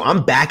game. So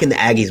I'm backing the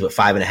Aggies with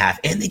 5.5,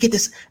 and they get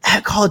this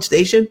at College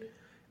Station.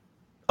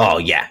 Oh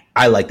yeah,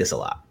 I like this a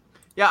lot.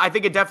 Yeah, I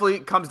think it definitely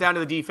comes down to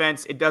the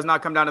defense. It does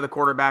not come down to the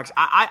quarterbacks.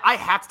 I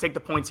have to take the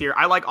points here.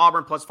 I like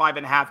Auburn plus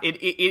 5.5.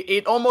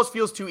 It almost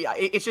feels too.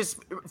 It's just,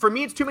 for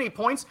me, it's too many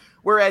points.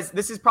 Whereas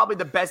this is probably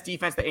the best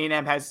defense that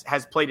A&M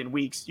has played in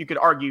weeks. You could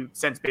argue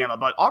since Bama,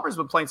 but Auburn's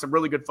been playing some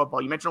really good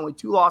football. You mentioned only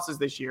 2 losses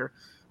this year.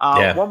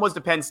 One was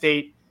to Penn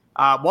State.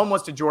 One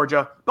was to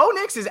Georgia. Bo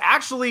Nix is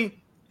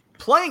actually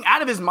playing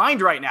out of his mind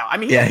right now. I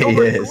mean, he had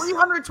over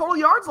 300 total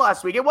yards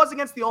last week. It was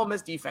against the Ole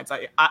Miss defense.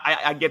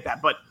 I get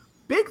that, but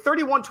big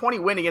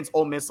 31-20 win against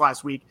Ole Miss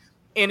last week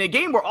in a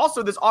game where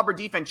also this Auburn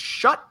defense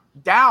shut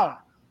down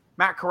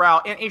Matt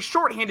Corral and a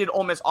shorthanded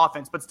Ole Miss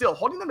offense, but still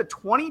holding them to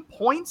 20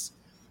 points.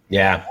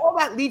 Yeah. All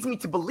that leads me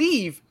to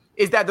believe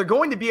is that they're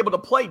going to be able to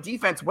play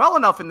defense well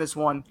enough in this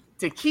one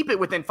to keep it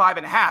within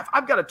 5.5.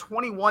 I've got a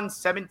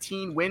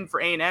 21-17 win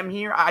for A&M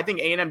here. I think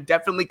A&M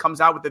definitely comes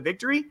out with the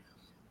victory.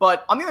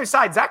 But on the other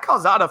side, Zach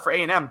Calzada for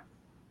A&M,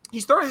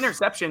 he's thrown an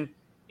interception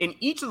in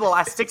each of the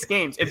last 6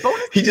 games. And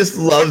he just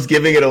loves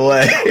giving it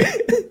away.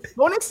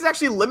 Bo Nix is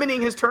actually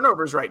limiting his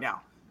turnovers right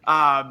now.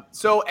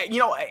 So,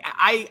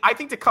 I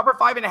think to cover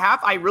 5.5,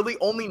 I really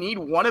only need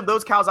one of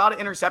those Calzada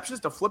interceptions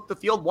to flip the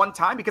field one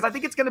time because I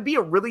think it's going to be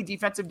a really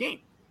defensive game.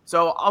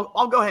 So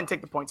I'll go ahead and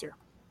take the points here.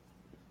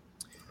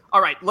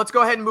 All right, let's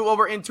go ahead and move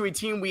over into a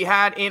team we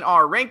had in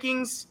our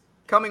rankings.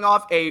 Coming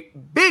off a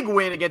big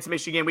win against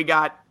Michigan, we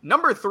got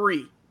number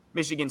 3,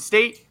 Michigan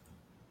State,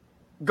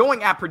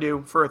 going at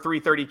Purdue for a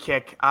 3:30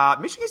 kick.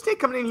 Michigan State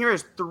coming in here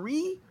as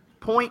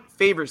 3-point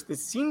favorites.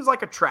 This seems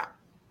like a trap.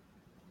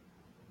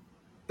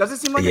 Does it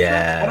seem like a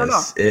trap? I don't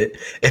know.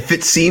 If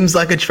it seems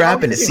like a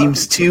trap and it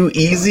seems too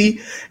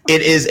easy,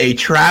 it is a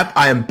trap.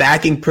 I am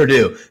backing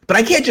Purdue. But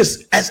I can't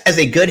just, as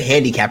a good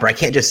handicapper, I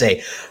can't just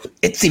say,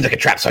 it seems like a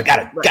trap, so I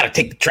gotta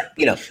take the trap.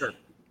 Sure.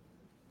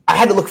 I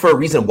had to look for a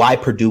reason why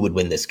Purdue would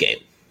win this game.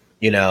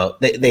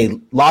 They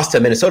lost to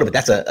Minnesota, but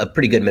that's a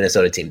pretty good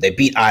Minnesota team. They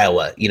beat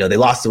Iowa. They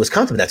lost to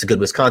Wisconsin, but that's a good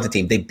Wisconsin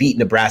team. They beat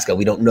Nebraska.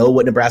 We don't know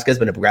what Nebraska is,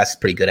 but Nebraska is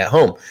pretty good at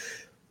home.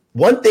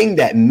 One thing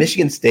that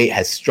Michigan State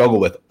has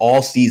struggled with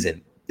all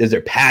season is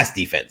their pass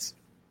defense.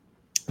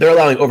 They're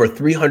allowing over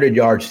 300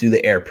 yards through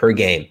the air per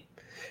game.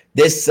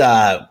 This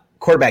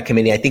quarterback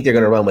committee, I think they're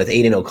going to run with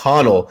Aiden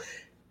O'Connell,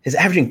 is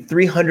averaging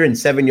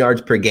 307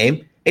 yards per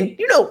game. And,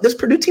 this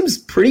Purdue team is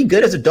pretty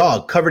good as a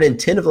dog, covered in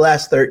 10 of the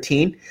last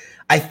 13.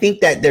 I think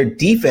that their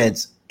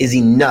defense is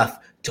enough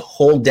to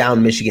hold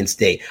down Michigan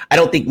State. I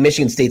don't think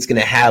Michigan State's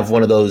going to have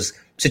one of those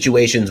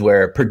situations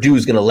where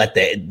Purdue's going to let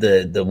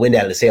the wind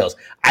out of the sails.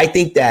 I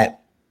think that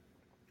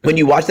when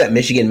you watch that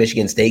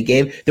Michigan State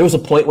game, there was a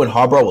point when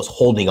Harbaugh was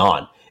holding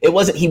on. He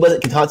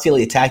wasn't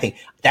constantly attacking.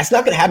 That's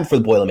not going to happen for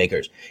the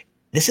Boilermakers.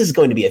 This is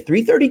going to be a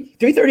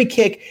 3:30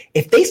 kick.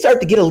 If they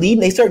start to get a lead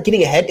and they start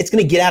getting ahead, it's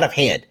going to get out of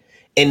hand.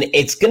 And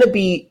it's going to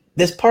be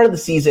this part of the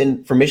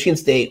season for Michigan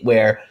State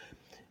where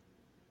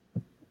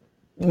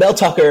Mel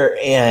Tucker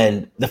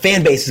and the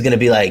fan base is going to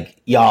be like,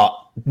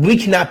 y'all, we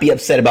cannot be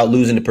upset about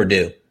losing to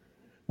Purdue.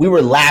 We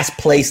were last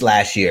place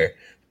last year.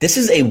 This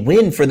is a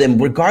win for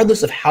them,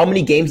 regardless of how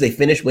many games they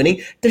finish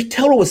winning. Their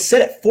total was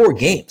set at 4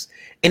 games,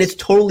 and it's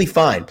totally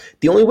fine.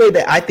 The only way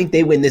that I think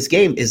they win this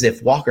game is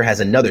if Walker has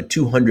another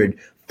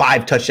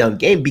 205-touchdown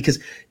game because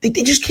they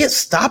just can't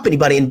stop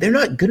anybody, and they're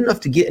not good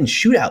enough to get in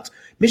shootouts.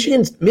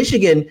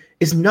 Michigan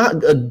is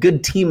not a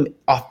good team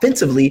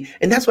offensively,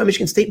 and that's why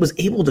Michigan State was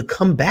able to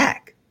come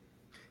back.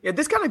 Yeah,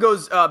 this kind of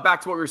goes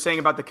back to what we were saying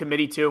about the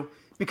committee, too,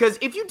 because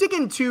if you dig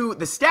into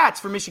the stats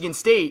for Michigan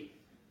State,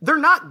 they're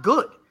not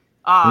good.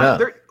 No.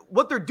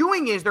 What they're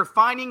doing is they're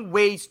finding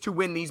ways to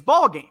win these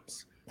ball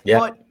games. Yeah.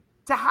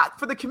 But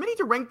for the committee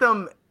to rank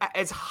them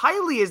as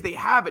highly as they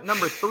have at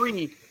number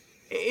 3,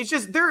 it's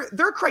just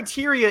their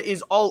criteria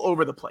is all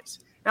over the place.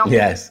 Now,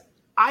 yes,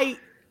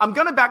 I'm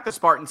going to back the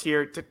Spartans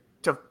here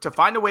to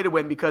find a way to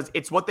win because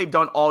it's what they've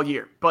done all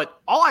year. But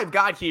all I've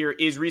got here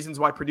is reasons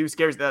why Purdue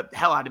scares the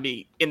hell out of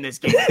me in this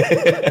game.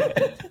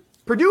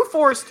 Purdue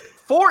forced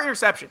 4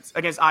 interceptions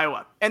against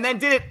Iowa and then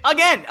did it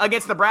again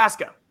against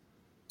Nebraska.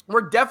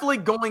 We're definitely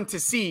going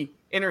to see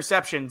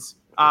interceptions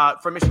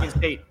from Michigan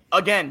State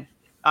again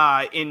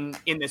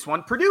in this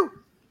one. Purdue,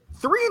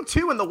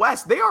 3-2 in the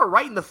West. They are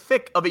right in the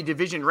thick of a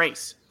division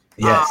race.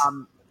 Yes.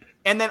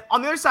 And then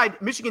on the other side,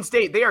 Michigan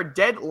State, they are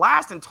dead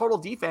last in total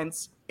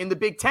defense in the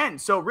Big Ten.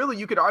 So really,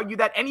 you could argue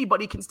that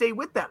anybody can stay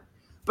with them.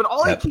 But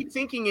all I keep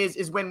thinking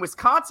is when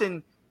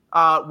Wisconsin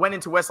went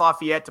into West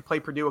Lafayette to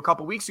play Purdue a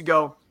couple weeks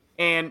ago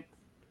and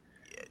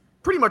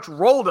pretty much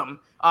rolled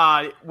them.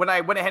 When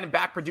I went ahead and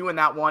backed Purdue in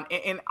that one.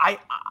 And I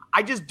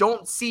just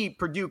don't see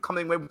Purdue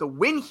coming away with a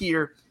win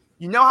here.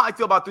 You know how I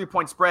feel about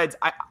 3-point spreads.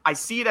 I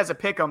see it as a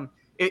pick 'em.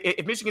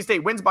 If Michigan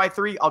State wins by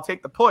 3, I'll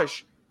take the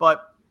push.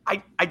 But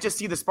I just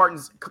see the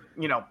Spartans,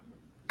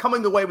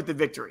 coming away with the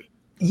victory.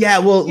 Yeah,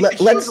 well,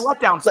 let's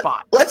letdown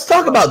spot. Let's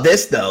talk about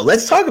this,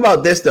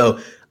 though.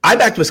 I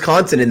backed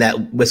Wisconsin in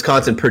that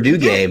Wisconsin-Purdue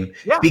game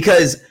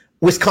because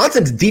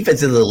Wisconsin's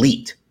defense is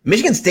elite.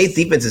 Michigan State's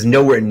defense is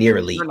nowhere near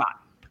elite. They're not.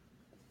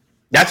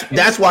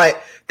 That's why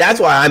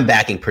I'm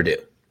backing Purdue.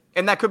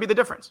 And that could be the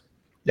difference.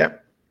 Yeah.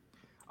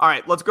 All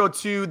right, let's go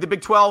to the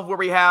Big 12 where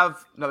we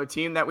have another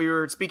team that we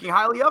were speaking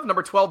highly of,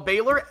 number 12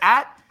 Baylor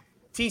at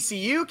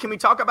TCU. Can we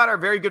talk about our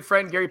very good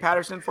friend Gary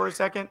Patterson for a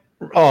second?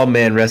 Oh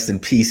man, rest in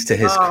peace to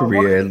his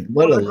career.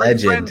 What a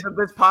legend. Friends of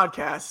this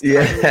podcast.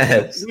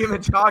 Yes. We've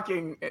been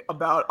talking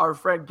about our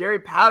friend Gary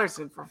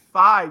Patterson for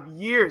 5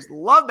 years.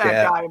 Love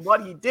that guy and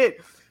what he did.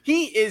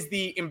 He is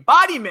the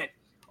embodiment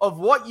of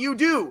what you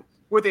do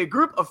with a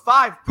group of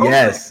 5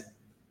 programs.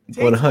 Yes,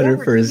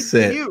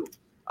 100%.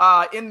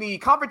 In the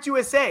Conference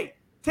USA,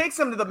 takes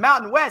them to the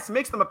Mountain West,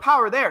 makes them a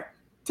power there.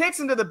 Takes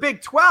them to the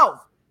Big 12,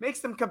 makes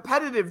them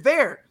competitive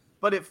there.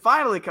 But it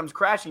finally comes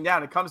crashing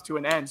down. It comes to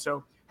an end.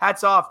 So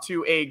hats off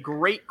to a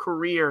great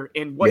career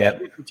in what he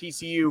did for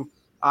TCU.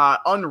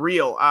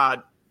 Unreal.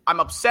 I'm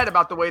upset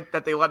about the way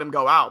that they let him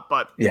go out.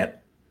 But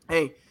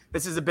hey,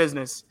 This is a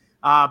business.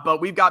 But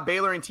we've got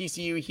Baylor and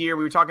TCU here.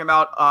 We were talking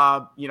about,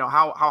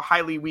 how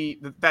highly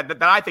that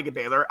I think of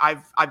Baylor.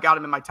 I've got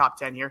them in my top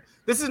 10 here.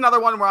 This is another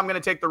one where I'm going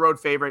to take the road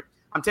favorite.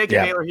 I'm taking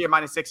Baylor here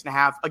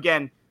 -6.5.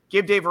 Again,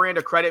 give Dave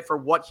Aranda credit for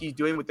what he's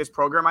doing with this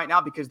program right now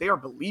because they are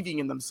believing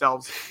in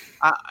themselves.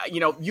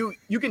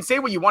 You can say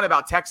what you want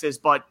about Texas,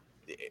 but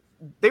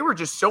they were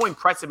just so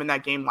impressive in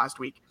that game last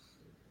week.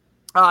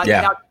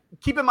 Now,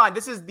 keep in mind,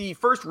 this is the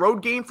first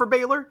road game for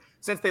Baylor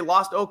since they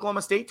lost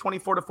Oklahoma State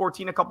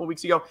 24-14 a couple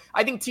weeks ago.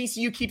 I think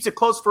TCU keeps it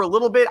close for a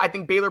little bit. I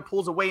think Baylor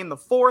pulls away in the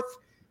fourth.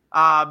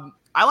 I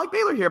like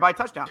Baylor here by a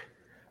touchdown.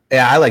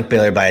 Yeah, I like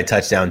Baylor by a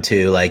touchdown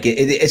too. Like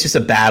it's just a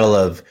battle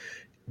of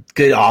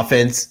good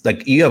offense.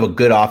 Like you have a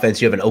good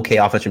offense, you have an okay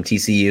offense from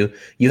TCU,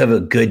 you have a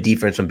good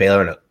defense from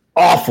Baylor, and an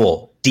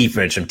awful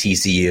defense from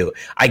TCU.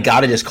 I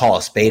got to just call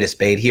a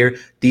spade here.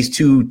 These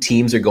two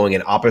teams are going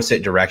in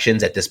opposite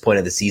directions at this point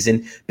of the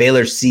season.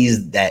 Baylor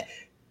sees that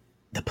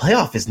the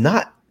playoff is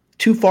not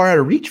too far out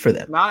of reach for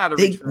them.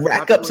 They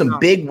rack up some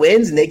big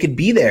wins and they could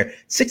be there.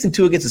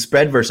 6-2 against the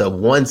spread versus a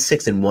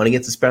 1-6-1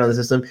 against the spread on the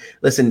system.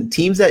 Listen,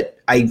 teams that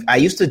I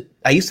used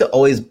to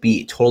always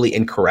be totally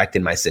incorrect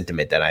in my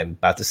sentiment that I'm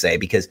about to say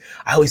because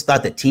I always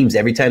thought that teams,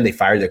 every time they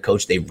fired their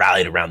coach, they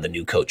rallied around the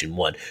new coach and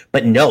won.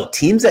 But no,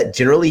 teams that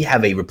generally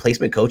have a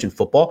replacement coach in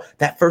football,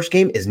 that first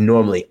game is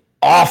normally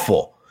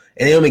awful.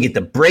 And they only get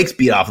the brakes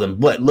beat off them.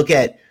 But look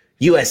at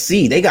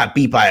USC. They got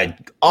beat by an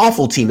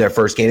awful team their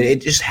first game. It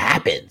just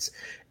happens.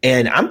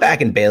 And I'm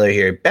backing Baylor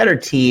here. Better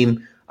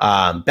team,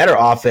 better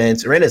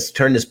offense. Aranda's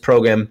turned this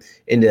program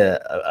into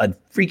a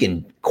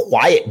freaking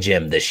quiet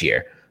gym this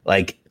year.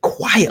 Like,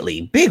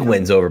 quietly. Big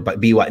wins over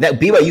BYU. That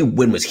BYU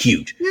win was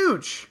huge.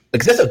 Huge.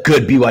 Because that's a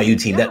good BYU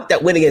team. Yeah.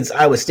 That win against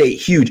Iowa State,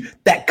 huge.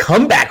 That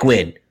comeback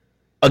win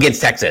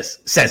against Texas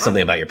says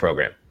something about your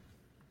program.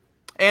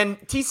 And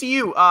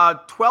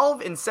TCU,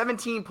 12 and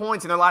 17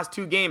 points in their last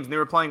two games, and they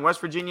were playing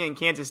West Virginia and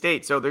Kansas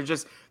State. So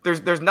there's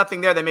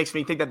nothing there that makes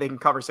me think that they can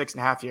cover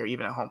 6.5 here,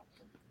 even at home.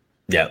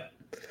 Yeah.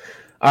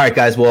 All right,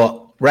 guys.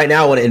 Well, right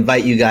now I want to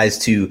invite you guys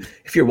to,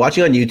 if you're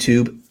watching on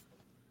YouTube,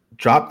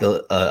 drop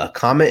a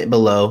comment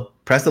below,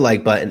 press the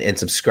like button, and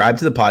subscribe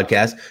to the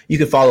podcast. You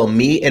can follow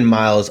me and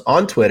Miles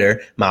on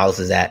Twitter. Miles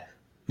is at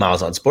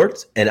Miles on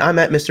Sports, and I'm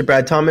at Mr.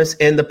 Brad Thomas,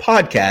 and the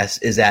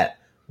podcast is at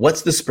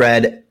What's the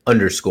Spread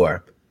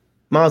 _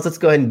 Miles, let's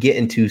go ahead and get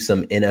into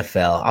some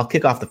NFL. I'll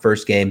kick off the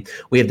first game.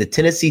 We have the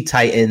Tennessee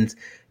Titans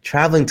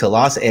traveling to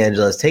Los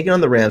Angeles, taking on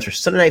the Rams for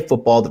Sunday Night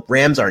Football. The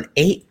Rams are an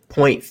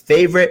 8-point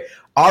favorite.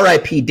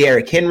 RIP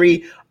Derrick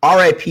Henry.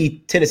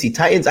 RIP Tennessee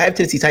Titans. I have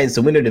Tennessee Titans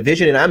to win their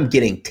division, and I'm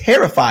getting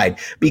terrified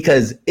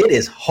because it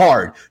is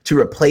hard to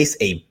replace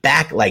a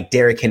back like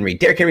Derrick Henry.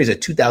 Derrick Henry is a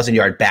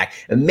 2,000-yard back,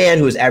 a man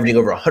who is averaging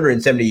over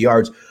 170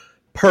 yards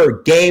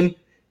per game.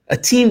 A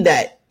team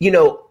that,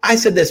 I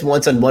said this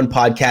once on one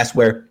podcast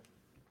where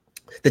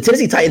the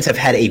Tennessee Titans have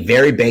had a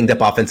very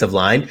banged-up offensive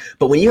line,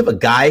 but when you have a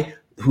guy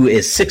who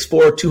is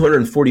 6'4",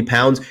 240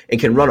 pounds,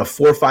 and can run a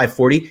 4.5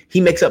 40,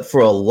 he makes up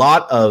for a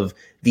lot of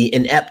the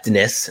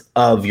ineptness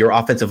of your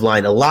offensive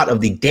line, a lot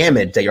of the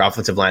damage that your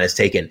offensive line has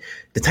taken.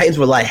 The Titans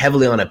rely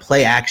heavily on a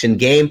play-action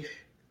game.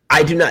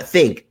 I do not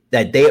think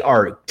that they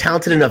are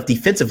talented enough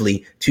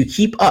defensively to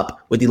keep up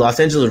with the Los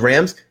Angeles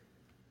Rams.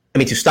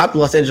 To stop the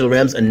Los Angeles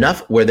Rams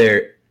enough where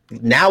they're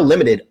now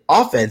limited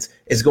offense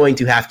is going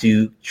to have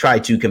to try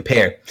to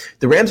compare.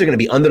 The Rams are going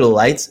to be under the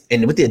lights,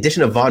 and with the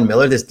addition of Von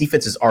Miller, this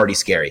defense is already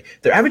scary.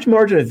 Their average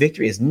margin of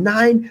victory is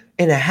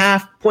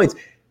 9.5 points.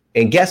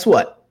 And guess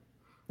what?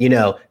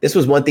 This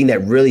was one thing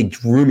that really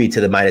drew me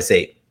to the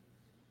 -8.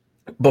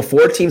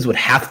 Before, teams would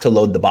have to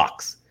load the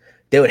box.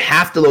 They would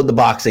have to load the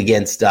box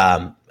against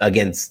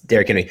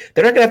Derrick Henry.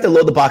 They're not going to have to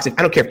load the box. I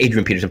don't care if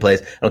Adrian Peterson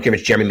plays. I don't care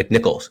if it's Jeremy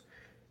McNichols.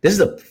 This is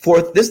the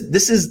fourth.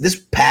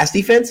 This pass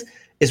defense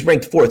is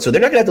ranked fourth. So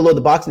they're not going to have to load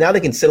the box. Now they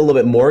can sit a little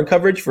bit more in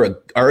coverage for an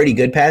already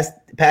good pass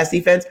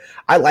defense.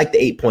 I like the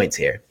 8 points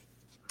here.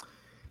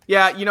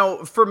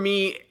 Yeah, for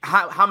me,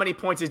 how many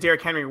points is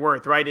Derrick Henry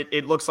worth, right?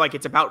 It looks like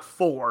it's about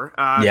 4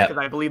 because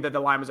I believe that the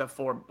line was at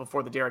 4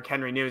 before the Derrick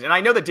Henry news. And I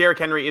know that Derrick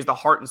Henry is the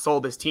heart and soul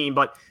of this team,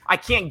 but I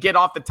can't get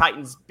off the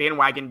Titans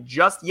bandwagon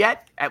just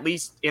yet, at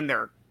least in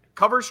their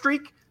cover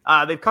streak.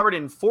 They've covered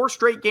in 4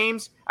 straight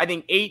games. I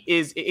think 8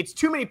 it's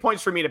too many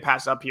points for me to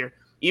pass up here,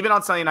 even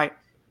on Sunday night.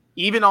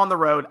 Even on the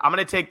road, I'm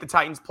going to take the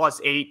Titans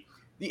 +8.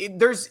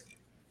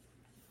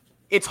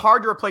 It's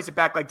hard to replace it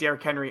back like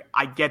Derrick Henry.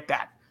 I get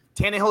that.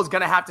 Tannehill is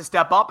going to have to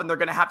step up, and they're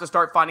going to have to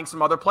start finding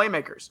some other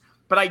playmakers.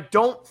 But I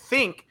don't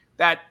think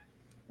that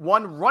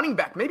one running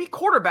back, maybe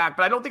quarterback,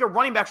 but I don't think a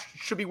running back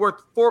should be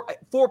worth 4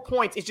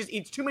 points.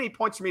 It's too many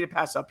points for me to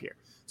pass up here.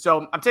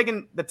 So I'm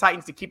taking the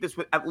Titans to keep this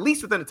at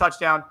least within a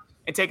touchdown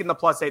and taking the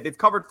 +8. They've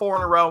covered 4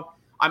 in a row.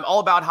 I'm all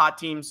about hot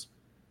teams,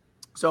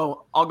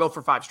 so I'll go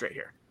for 5 straight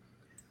here.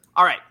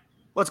 All right.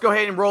 Let's go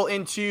ahead and roll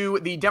into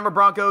the Denver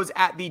Broncos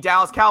at the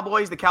Dallas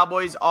Cowboys. The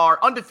Cowboys are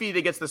undefeated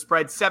against the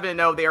spread,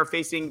 7-0. They are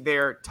facing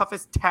their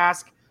toughest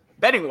task,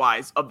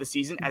 betting-wise, of the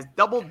season as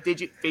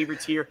double-digit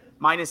favorites here,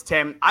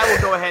 -10. I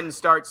will go ahead and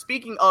start.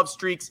 Speaking of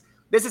streaks,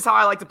 This is how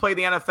I like to play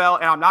the NFL,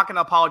 and I'm not going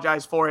to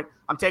apologize for it.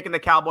 I'm taking the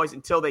Cowboys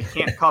until they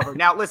can't cover.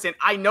 Now, listen,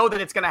 I know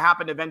that it's going to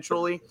happen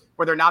eventually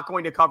where they're not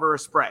going to cover a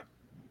spread.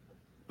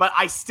 But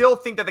I still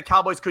think that the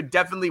Cowboys could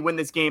definitely win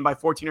this game by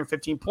 14 or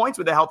 15 points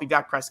with a healthy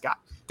Dak Prescott.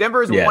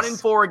 Denver is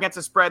 1-4 against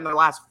the spread in their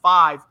last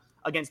 5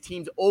 against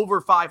teams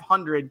over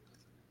 500.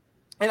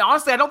 And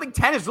honestly, I don't think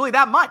 10 is really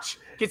that much,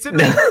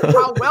 considering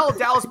how well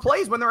Dallas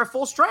plays when they're at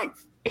full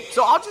strength.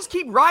 So I'll just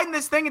keep riding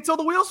this thing until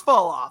the wheels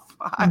fall off.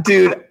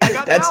 Dude,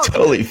 that's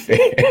totally fair.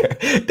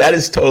 That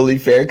is totally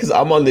fair because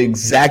I'm on the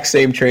exact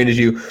same train as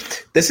you.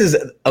 This is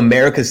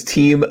America's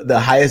team, the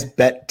highest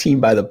bet team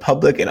by the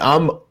public, and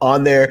I'm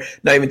on there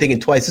not even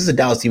thinking twice. This is a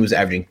Dallas team who's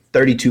averaging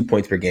 32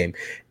 points per game.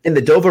 In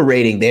the Dover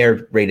rating,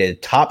 they're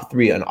rated top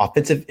 3 on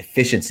offensive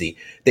efficiency.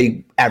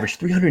 They average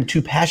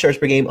 302 pass yards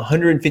per game,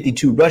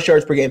 152 rush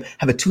yards per game,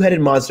 have a two-headed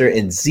monster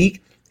in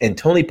Zeke and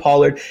Tony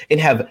Pollard, and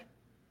have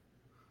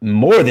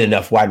more than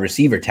enough wide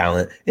receiver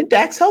talent, and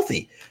Dak's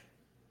healthy.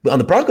 But on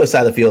the Broncos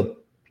side of the field,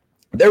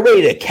 they're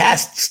ready to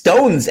cast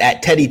stones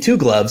at Teddy Two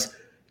Gloves.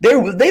 They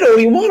don't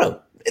even want him.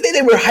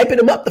 They were hyping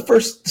him up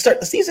to start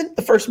the season,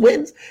 the first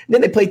wins. And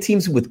then they play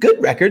teams with good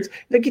records. And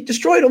they get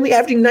destroyed, only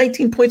averaging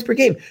 19 points per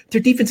game.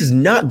 Their defense is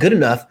not good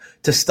enough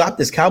to stop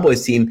this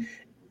Cowboys team.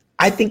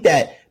 I think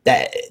that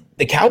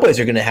the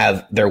Cowboys are going to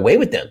have their way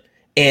with them.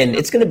 And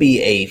it's going to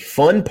be a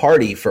fun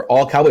party for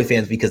all Cowboy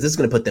fans because this is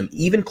going to put them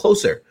even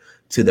closer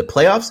to the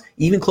playoffs,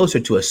 even closer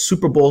to a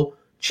Super Bowl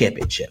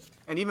championship.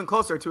 And even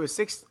closer to a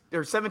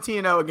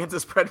 17-0 against the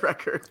spread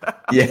record.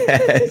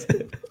 Yes.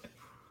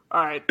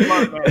 All right,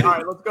 love it, man. All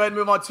right, let's go ahead and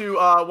move on to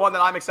one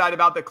that I'm excited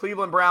about, the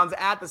Cleveland Browns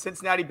at the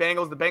Cincinnati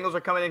Bengals. The Bengals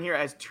are coming in here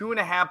as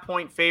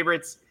 2.5-point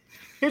favorites.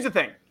 Here's the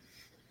thing.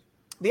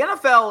 The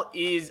NFL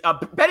is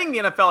betting the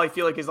NFL, I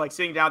feel like, is like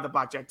sitting down at the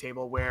blackjack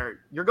table where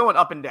you're going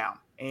up and down.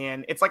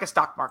 And it's like a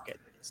stock market.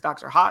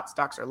 Stocks are hot,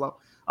 stocks are low,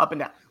 up and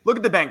down. Look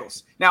at the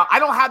Bengals. Now, I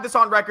don't have this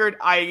on record.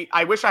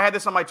 I wish I had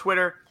this on my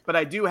Twitter, but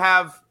I do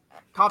have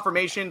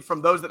confirmation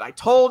from those that I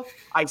told.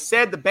 I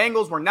said the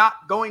Bengals were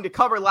not going to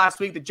cover last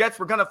week. The Jets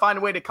were going to find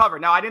a way to cover.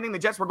 Now, I didn't think the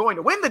Jets were going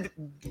to win the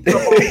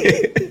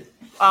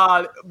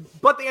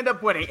but they end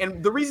up winning.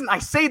 And the reason I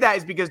say that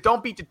is because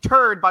don't be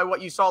deterred by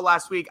what you saw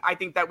last week. I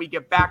think that we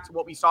get back to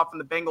what we saw from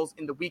the Bengals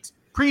in the weeks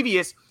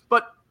previous.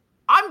 But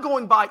I'm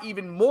going by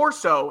even more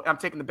so. I'm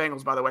taking the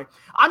Bengals, by the way.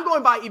 I'm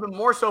going by even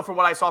more so for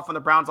what I saw from the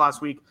Browns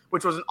last week,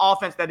 which was an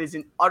offense that is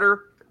in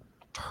utter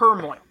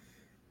turmoil.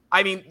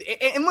 I mean,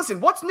 and listen,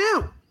 what's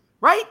new?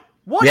 Right?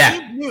 What is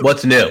new?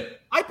 What's new?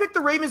 I picked the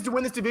Ravens to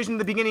win this division at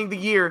the beginning of the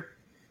year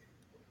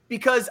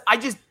because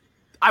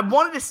I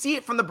wanted to see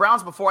it from the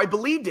Browns before I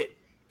believed it.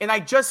 And I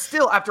just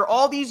still, after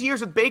all these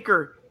years with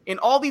Baker and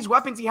all these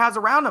weapons he has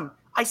around him,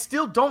 I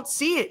still don't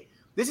see it.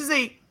 This is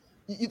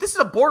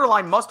a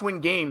borderline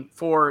must-win game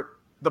for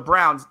the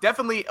Browns.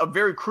 Definitely a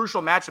very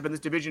crucial matchup in this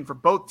division for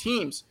both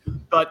teams.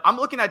 But I'm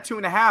looking at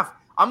 2.5.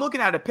 I'm looking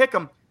at a pick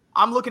 'em.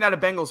 I'm looking at a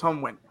Bengals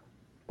home win.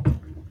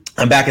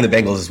 I'm backing the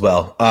Bengals as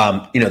well.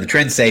 The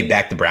trends say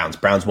back the Browns.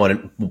 Browns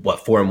won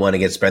 4-1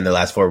 against spread in their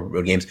last 4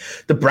 road games.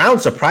 The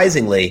Browns,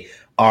 surprisingly,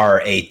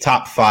 are a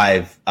top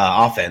 5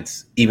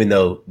 offense, even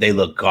though they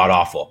look god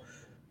awful.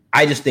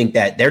 I just think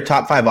that their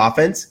top 5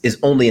 offense is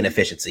only an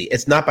efficiency.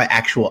 It's not by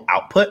actual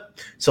output.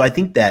 So I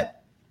think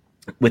that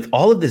with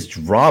all of this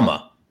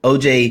drama,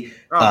 Odell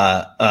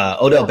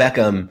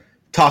Beckham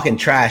talking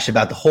trash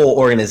about the whole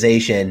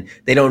organization,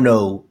 they don't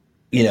know,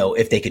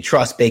 if they could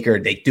trust Baker.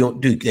 They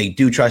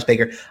do trust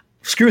Baker.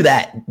 Screw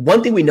that.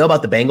 One thing we know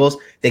about the Bengals,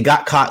 they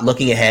got caught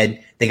looking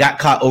ahead. They got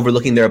caught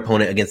overlooking their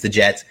opponent against the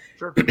Jets.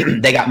 Sure.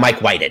 They got Mike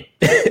Whited.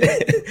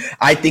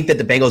 I think that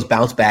the Bengals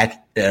bounce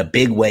back in a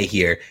big way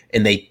here,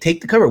 and they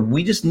take the cover.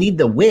 We just need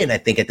the win, I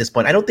think, at this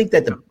point. I don't think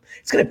that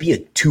it's going to be a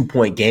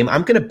 2-point game.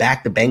 I'm going to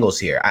back the Bengals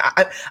here.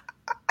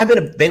 I've been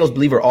a Bengals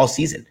believer all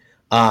season.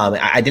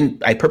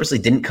 I purposely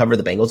didn't cover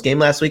the Bengals game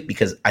last week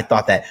because I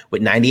thought that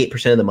with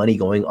 98% of the money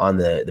going on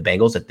the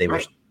Bengals that they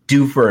were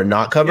due for a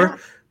not cover. Yeah.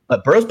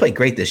 But Burrow's played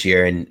great this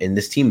year, and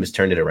this team has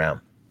turned it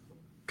around.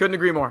 Couldn't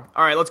agree more.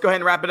 All right, let's go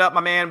ahead and wrap it up,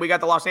 my man. We got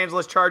the Los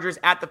Angeles Chargers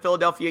at the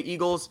Philadelphia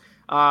Eagles.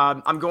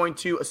 I'm going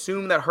to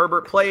assume that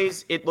Herbert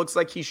plays. It looks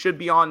like he should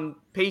be on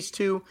pace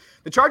to.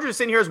 The Chargers are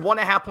sitting here as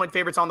 1.5-point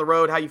favorites on the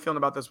road. How you feeling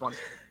about this one?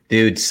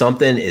 Dude,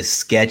 something is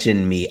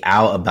sketching me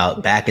out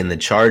about backing the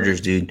Chargers,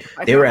 dude.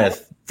 They were at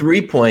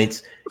 3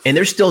 points, and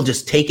they're still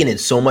just taking in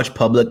so much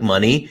public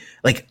money.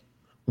 Like,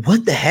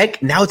 what the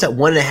heck? Now it's at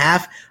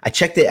 1.5. I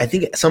checked it. I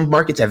think some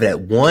markets have it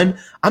at 1.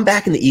 I'm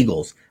backing the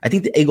Eagles. I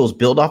think the Eagles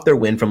build off their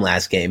win from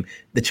last game.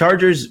 The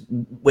Chargers,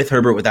 with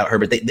Herbert, without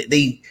Herbert,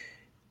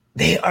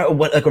 they are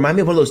remind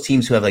me of one of those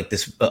teams who have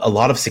a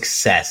lot of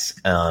success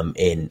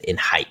in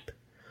hype,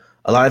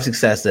 a lot of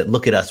success that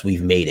look at us,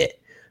 we've made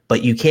it.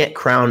 But you can't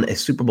crown a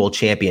Super Bowl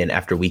champion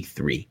after week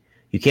 3.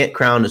 You can't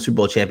crown a Super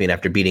Bowl champion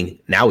after beating,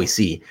 now we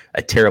see,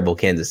 a terrible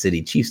Kansas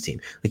City Chiefs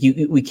team.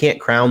 We can't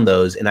crown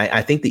those. And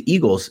I think the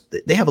Eagles,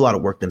 they have a lot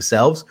of work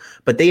themselves,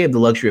 but they have the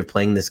luxury of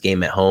playing this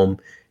game at home.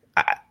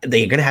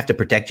 They're going to have to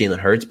protect Jalen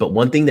Hurts. But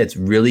one thing that's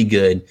really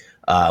good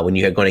when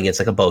you're going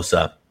against like a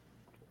Bosa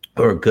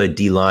or a good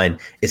D line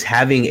is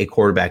having a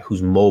quarterback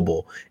who's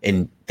mobile.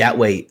 And that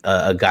way,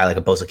 a guy like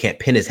a Bosa can't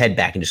pin his head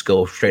back and just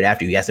go straight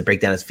after you. He has to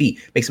break down his feet,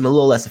 makes him a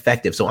little less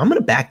effective. So I'm going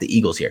to back the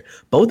Eagles here.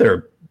 Both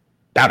are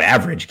about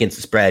average against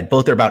the spread.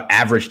 Both are about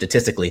average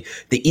statistically.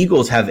 The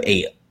Eagles have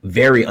a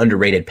very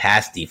underrated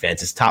pass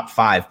defense. It's top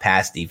 5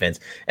 pass defense.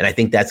 And I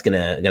think that's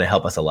gonna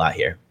help us a lot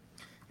here.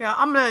 Yeah,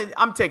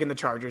 I'm taking the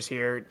Chargers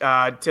here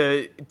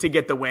to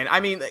get the win. I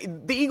mean,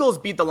 the Eagles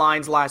beat the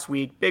Lions last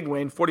week, big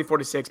win,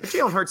 44-6. But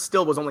Jalen Hurts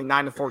still was only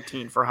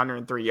 9-14 for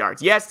 103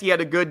 yards. Yes, he had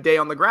a good day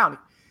on the ground.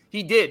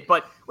 He did.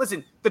 But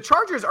listen, the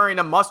Chargers are in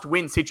a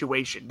must-win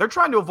situation. They're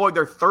trying to avoid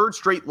their 3rd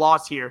straight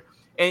loss here.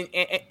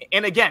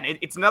 And again,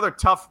 it's another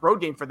tough road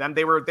game for them.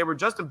 They were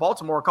just in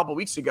Baltimore a couple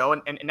weeks ago,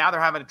 and now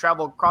they're having to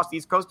travel across the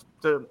East Coast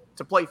to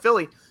play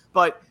Philly.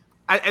 But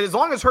as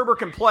long as Herbert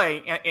can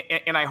play,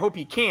 and I hope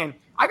he can,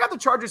 I got the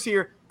Chargers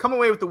here come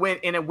away with the win,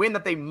 in a win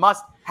that they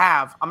must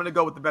have. I'm going to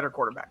go with the better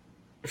quarterback.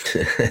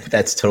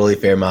 That's totally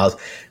fair, Miles.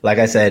 Like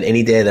I said,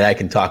 any day that I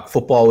can talk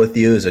football with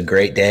you is a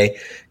great day.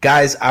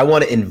 Guys, I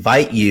want to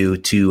invite you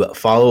to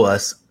follow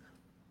us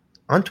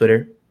on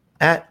Twitter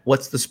at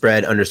What's the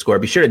Spread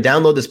 _. Be sure to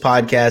download this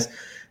podcast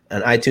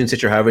on iTunes,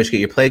 Stitcher, however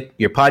you get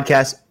your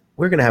podcast.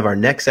 We're going to have our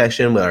next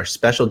session with our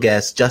special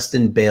guest,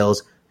 Justin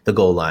Bales, The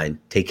Goal Line.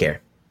 Take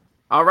care.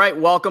 All right,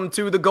 welcome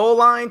to The Goal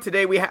Line.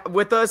 Today we have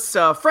with us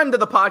a friend of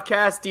the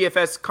podcast,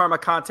 DFS Karma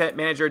Content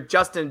Manager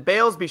Justin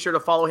Bales. Be sure to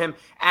follow him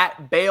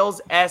at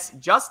Bales S.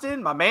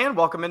 Justin. My man,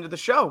 welcome into the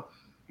show.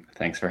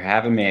 Thanks for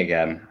having me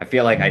again. I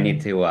feel like I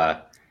need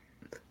to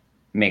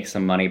make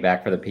some money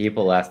back for the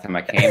people. Last time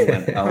I came,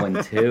 went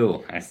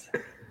 0-2.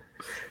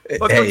 Hey,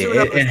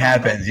 it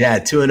happens. Yeah,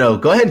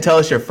 2-0. Go ahead and tell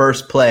us your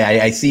first play.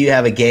 I see you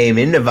have a game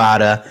in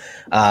Nevada.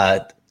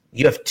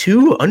 You have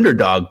 2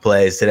 underdog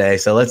plays today,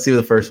 so let's do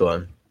the first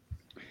one.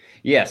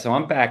 Yeah, so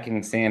I'm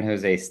backing San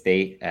Jose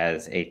State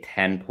as a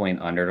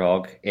 10-point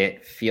underdog.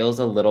 It feels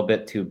a little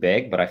bit too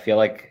big, but I feel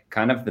like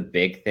kind of the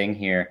big thing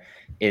here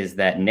is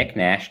that Nick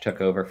Nash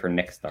took over for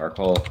Nick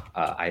Starkel.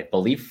 I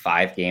believe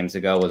 5 games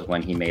ago was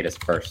when he made his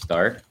first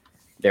start.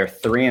 They're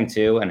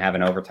 3-2 and have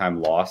an overtime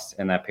loss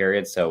in that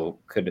period, so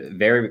could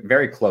very,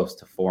 very close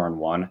to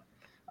 4-1.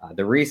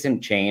 The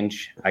recent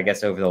change, I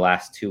guess, over the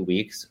last 2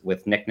 weeks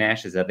with Nick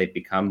Nash is that they've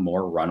become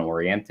more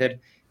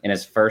run-oriented. In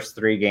his first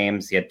 3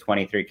 games, he had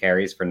 23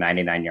 carries for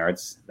 99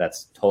 yards.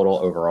 That's total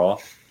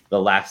overall.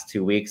 The last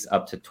 2 weeks,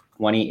 up to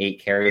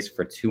 28 carries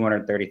for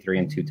 233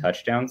 and 2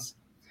 touchdowns.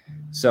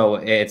 So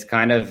it's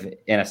kind of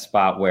in a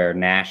spot where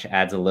Nash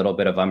adds a little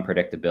bit of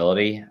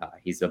unpredictability.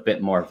 He's a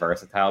bit more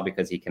versatile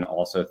because he can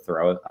also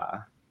throw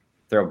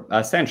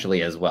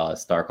essentially as well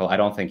as Starkel. I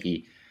don't think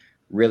he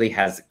really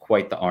has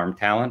quite the arm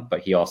talent, but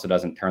he also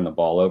doesn't turn the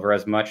ball over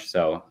as much.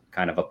 So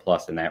kind of a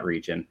plus in that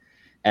region.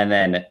 And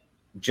then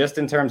just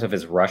in terms of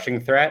his rushing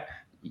threat,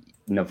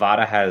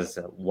 Nevada has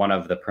one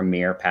of the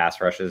premier pass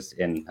rushes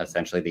in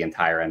essentially the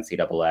entire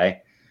NCAA.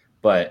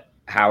 But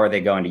how are they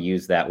going to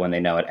use that when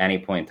they know at any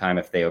point in time,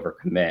 if they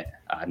overcommit,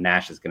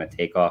 Nash is going to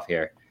take off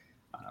here?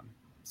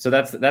 So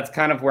that's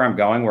kind of where I'm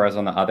going. Whereas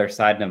on the other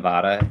side,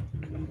 Nevada,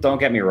 don't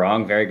get me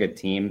wrong, very good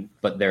team,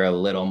 but they're a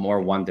little more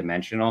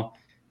one-dimensional.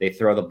 They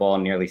throw the ball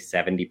nearly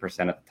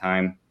 70% of the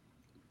time.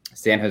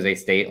 San Jose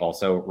State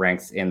also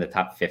ranks in the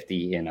top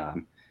 50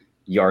 in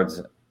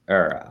yards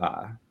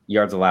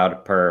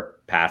allowed per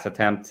pass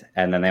attempt.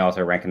 And then they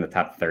also rank in the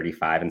top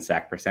 35 in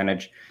sack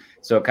percentage.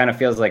 So it kind of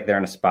feels like they're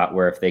in a spot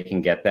where if they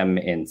can get them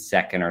in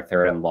second or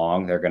third and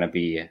long, they're going to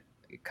be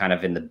kind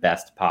of in the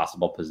best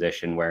possible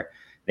position where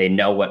they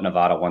know what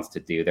Nevada wants to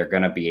do. They're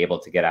going to be able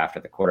to get after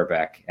the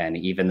quarterback. And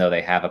even though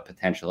they have a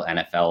potential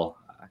NFL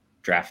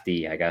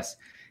draftee, I guess,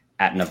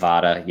 at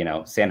Nevada,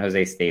 San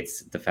Jose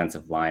State's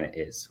defensive line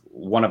is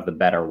one of the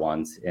better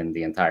ones in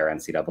the entire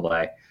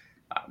NCAA.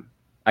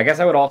 I guess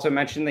I would also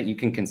mention that you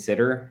can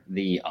consider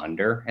the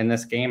under in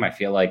this game. I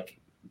feel like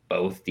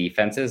both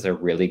defenses are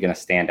really going to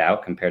stand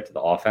out compared to the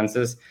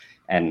offenses.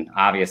 And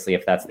obviously,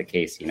 if that's the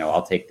case,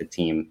 I'll take the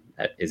team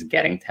that is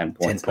getting 10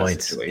 points. 10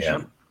 points.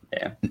 Situation.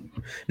 Yeah.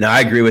 No, I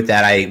agree with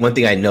that. One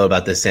thing I know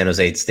about the San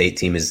Jose State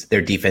team is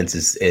their defense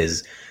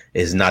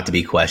is not to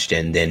be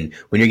questioned. And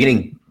when you're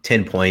getting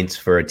 10 points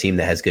for a team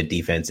that has good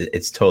defense,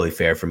 it's totally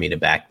fair for me to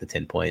back the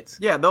 10 points.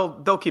 Yeah,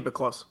 they'll keep it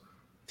close.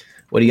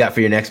 What do you got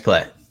for your next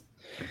play?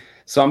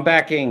 So I'm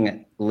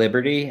backing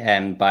Liberty,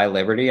 and by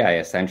Liberty, I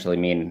essentially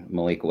mean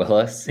Malik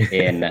Willis.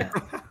 It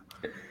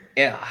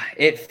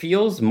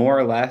feels more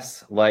or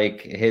less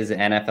like his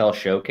NFL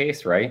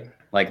showcase, right?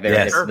 Like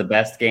this is the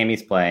best game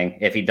he's playing.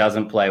 If he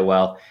doesn't play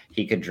well,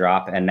 he could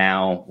drop. And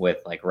now with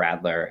like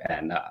Radler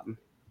and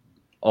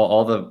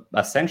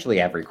essentially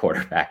every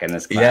quarterback in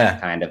this class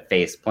kind of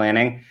face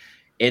planning,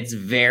 it's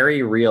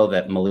very real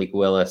that Malik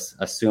Willis,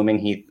 assuming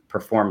he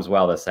performs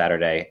well this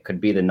Saturday, could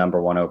be the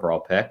number 1 overall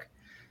pick.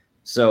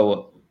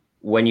 So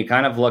when you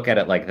kind of look at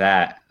it like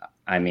that,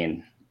 I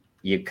mean,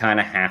 you kind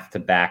of have to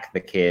back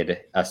the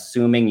kid,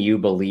 assuming you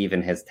believe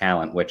in his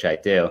talent, which I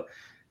do.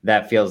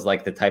 That feels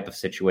like the type of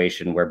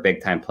situation where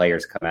big time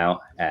players come out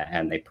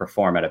and they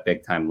perform at a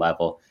big time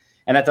level.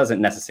 And that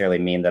doesn't necessarily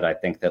mean that I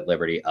think that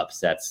Liberty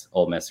upsets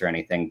Ole Miss or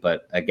anything.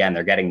 But again,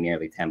 they're getting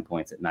nearly 10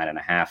 points at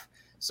 9.5.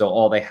 So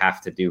all they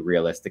have to do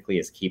realistically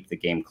is keep the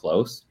game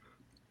close.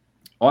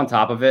 On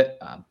top of it,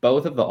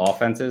 both of the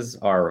offenses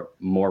are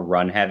more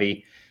run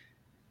heavy.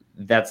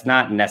 That's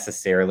not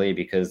necessarily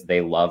because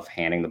they love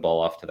handing the ball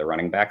off to the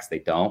running backs. They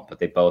don't, but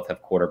they both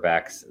have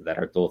quarterbacks that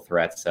are dual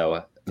threats.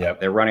 So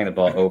they're running the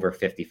ball over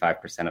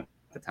 55% of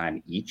the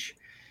time each.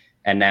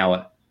 And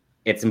now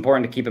it's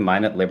important to keep in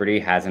mind that Liberty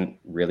hasn't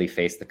really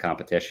faced the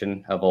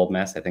competition of Ole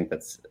Miss. I think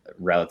that's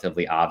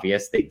relatively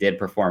obvious. They did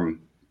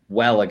perform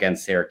well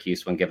against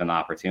Syracuse when given the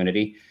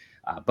opportunity.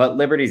 But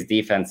Liberty's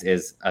defense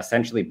is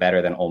essentially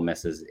better than Ole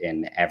Miss's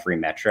in every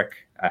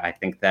metric. I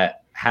think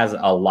that has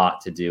a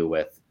lot to do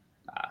with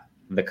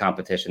the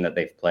competition that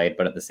they've played.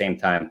 But at the same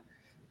time,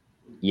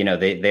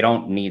 they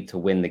don't need to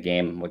win the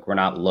game. Like, we're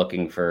not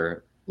looking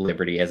for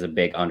Liberty as a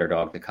big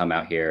underdog to come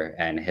out here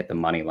and hit the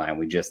money line.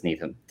 We just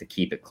need to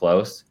keep it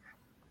close.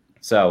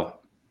 So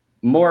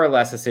more or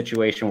less a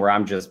situation where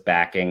I'm just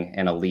backing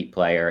an elite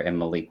player in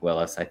Malik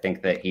Willis. I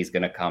think that he's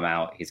going to come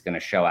out. He's going to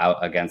show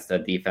out against a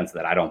defense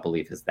that I don't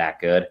believe is that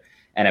good.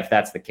 And if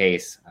that's the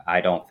case,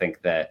 I don't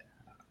think that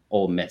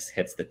Ole Miss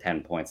hits the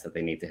 10 points that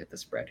they need to hit the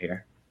spread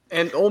here.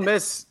 And Ole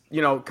Miss,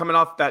 coming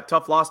off that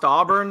tough loss to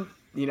Auburn,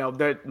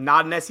 they're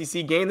not an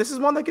SEC game. This is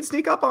one that could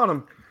sneak up on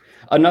them.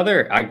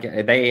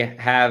 They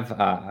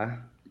have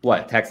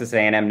Texas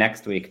A&M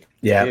next week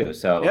too.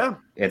 So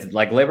it's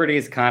like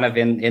Liberty's kind of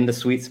in the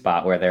sweet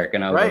spot where they're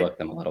going to overlook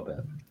them a little bit.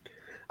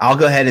 I'll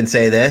go ahead and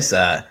say this.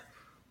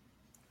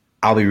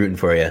 I'll be rooting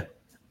for you.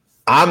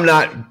 I'm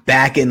not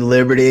backing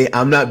Liberty.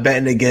 I'm not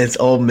betting against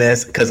Ole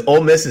Miss because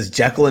Ole Miss is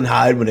Jekyll and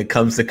Hyde when it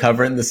comes to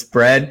covering the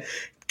spread.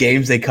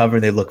 Games they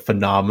cover, they look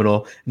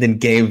phenomenal. And then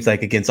games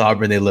like against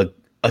Auburn, they look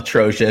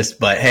atrocious.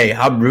 But hey,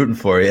 I'm rooting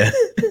for you.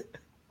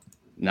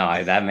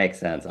 No, that makes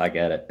sense. I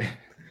get it.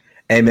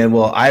 Hey, man,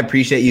 well, I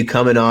appreciate you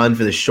coming on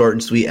for the short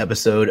and sweet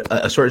episode,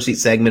 a short and sweet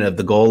segment of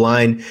The Goal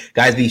Line.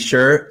 Guys, be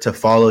sure to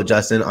follow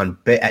Justin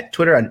at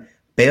Twitter on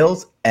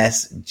Bales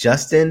S.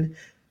 Justin.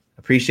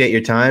 Appreciate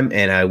your time,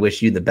 and I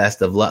wish you the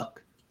best of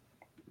luck.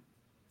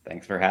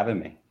 Thanks for having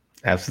me.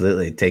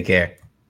 Absolutely. Take care.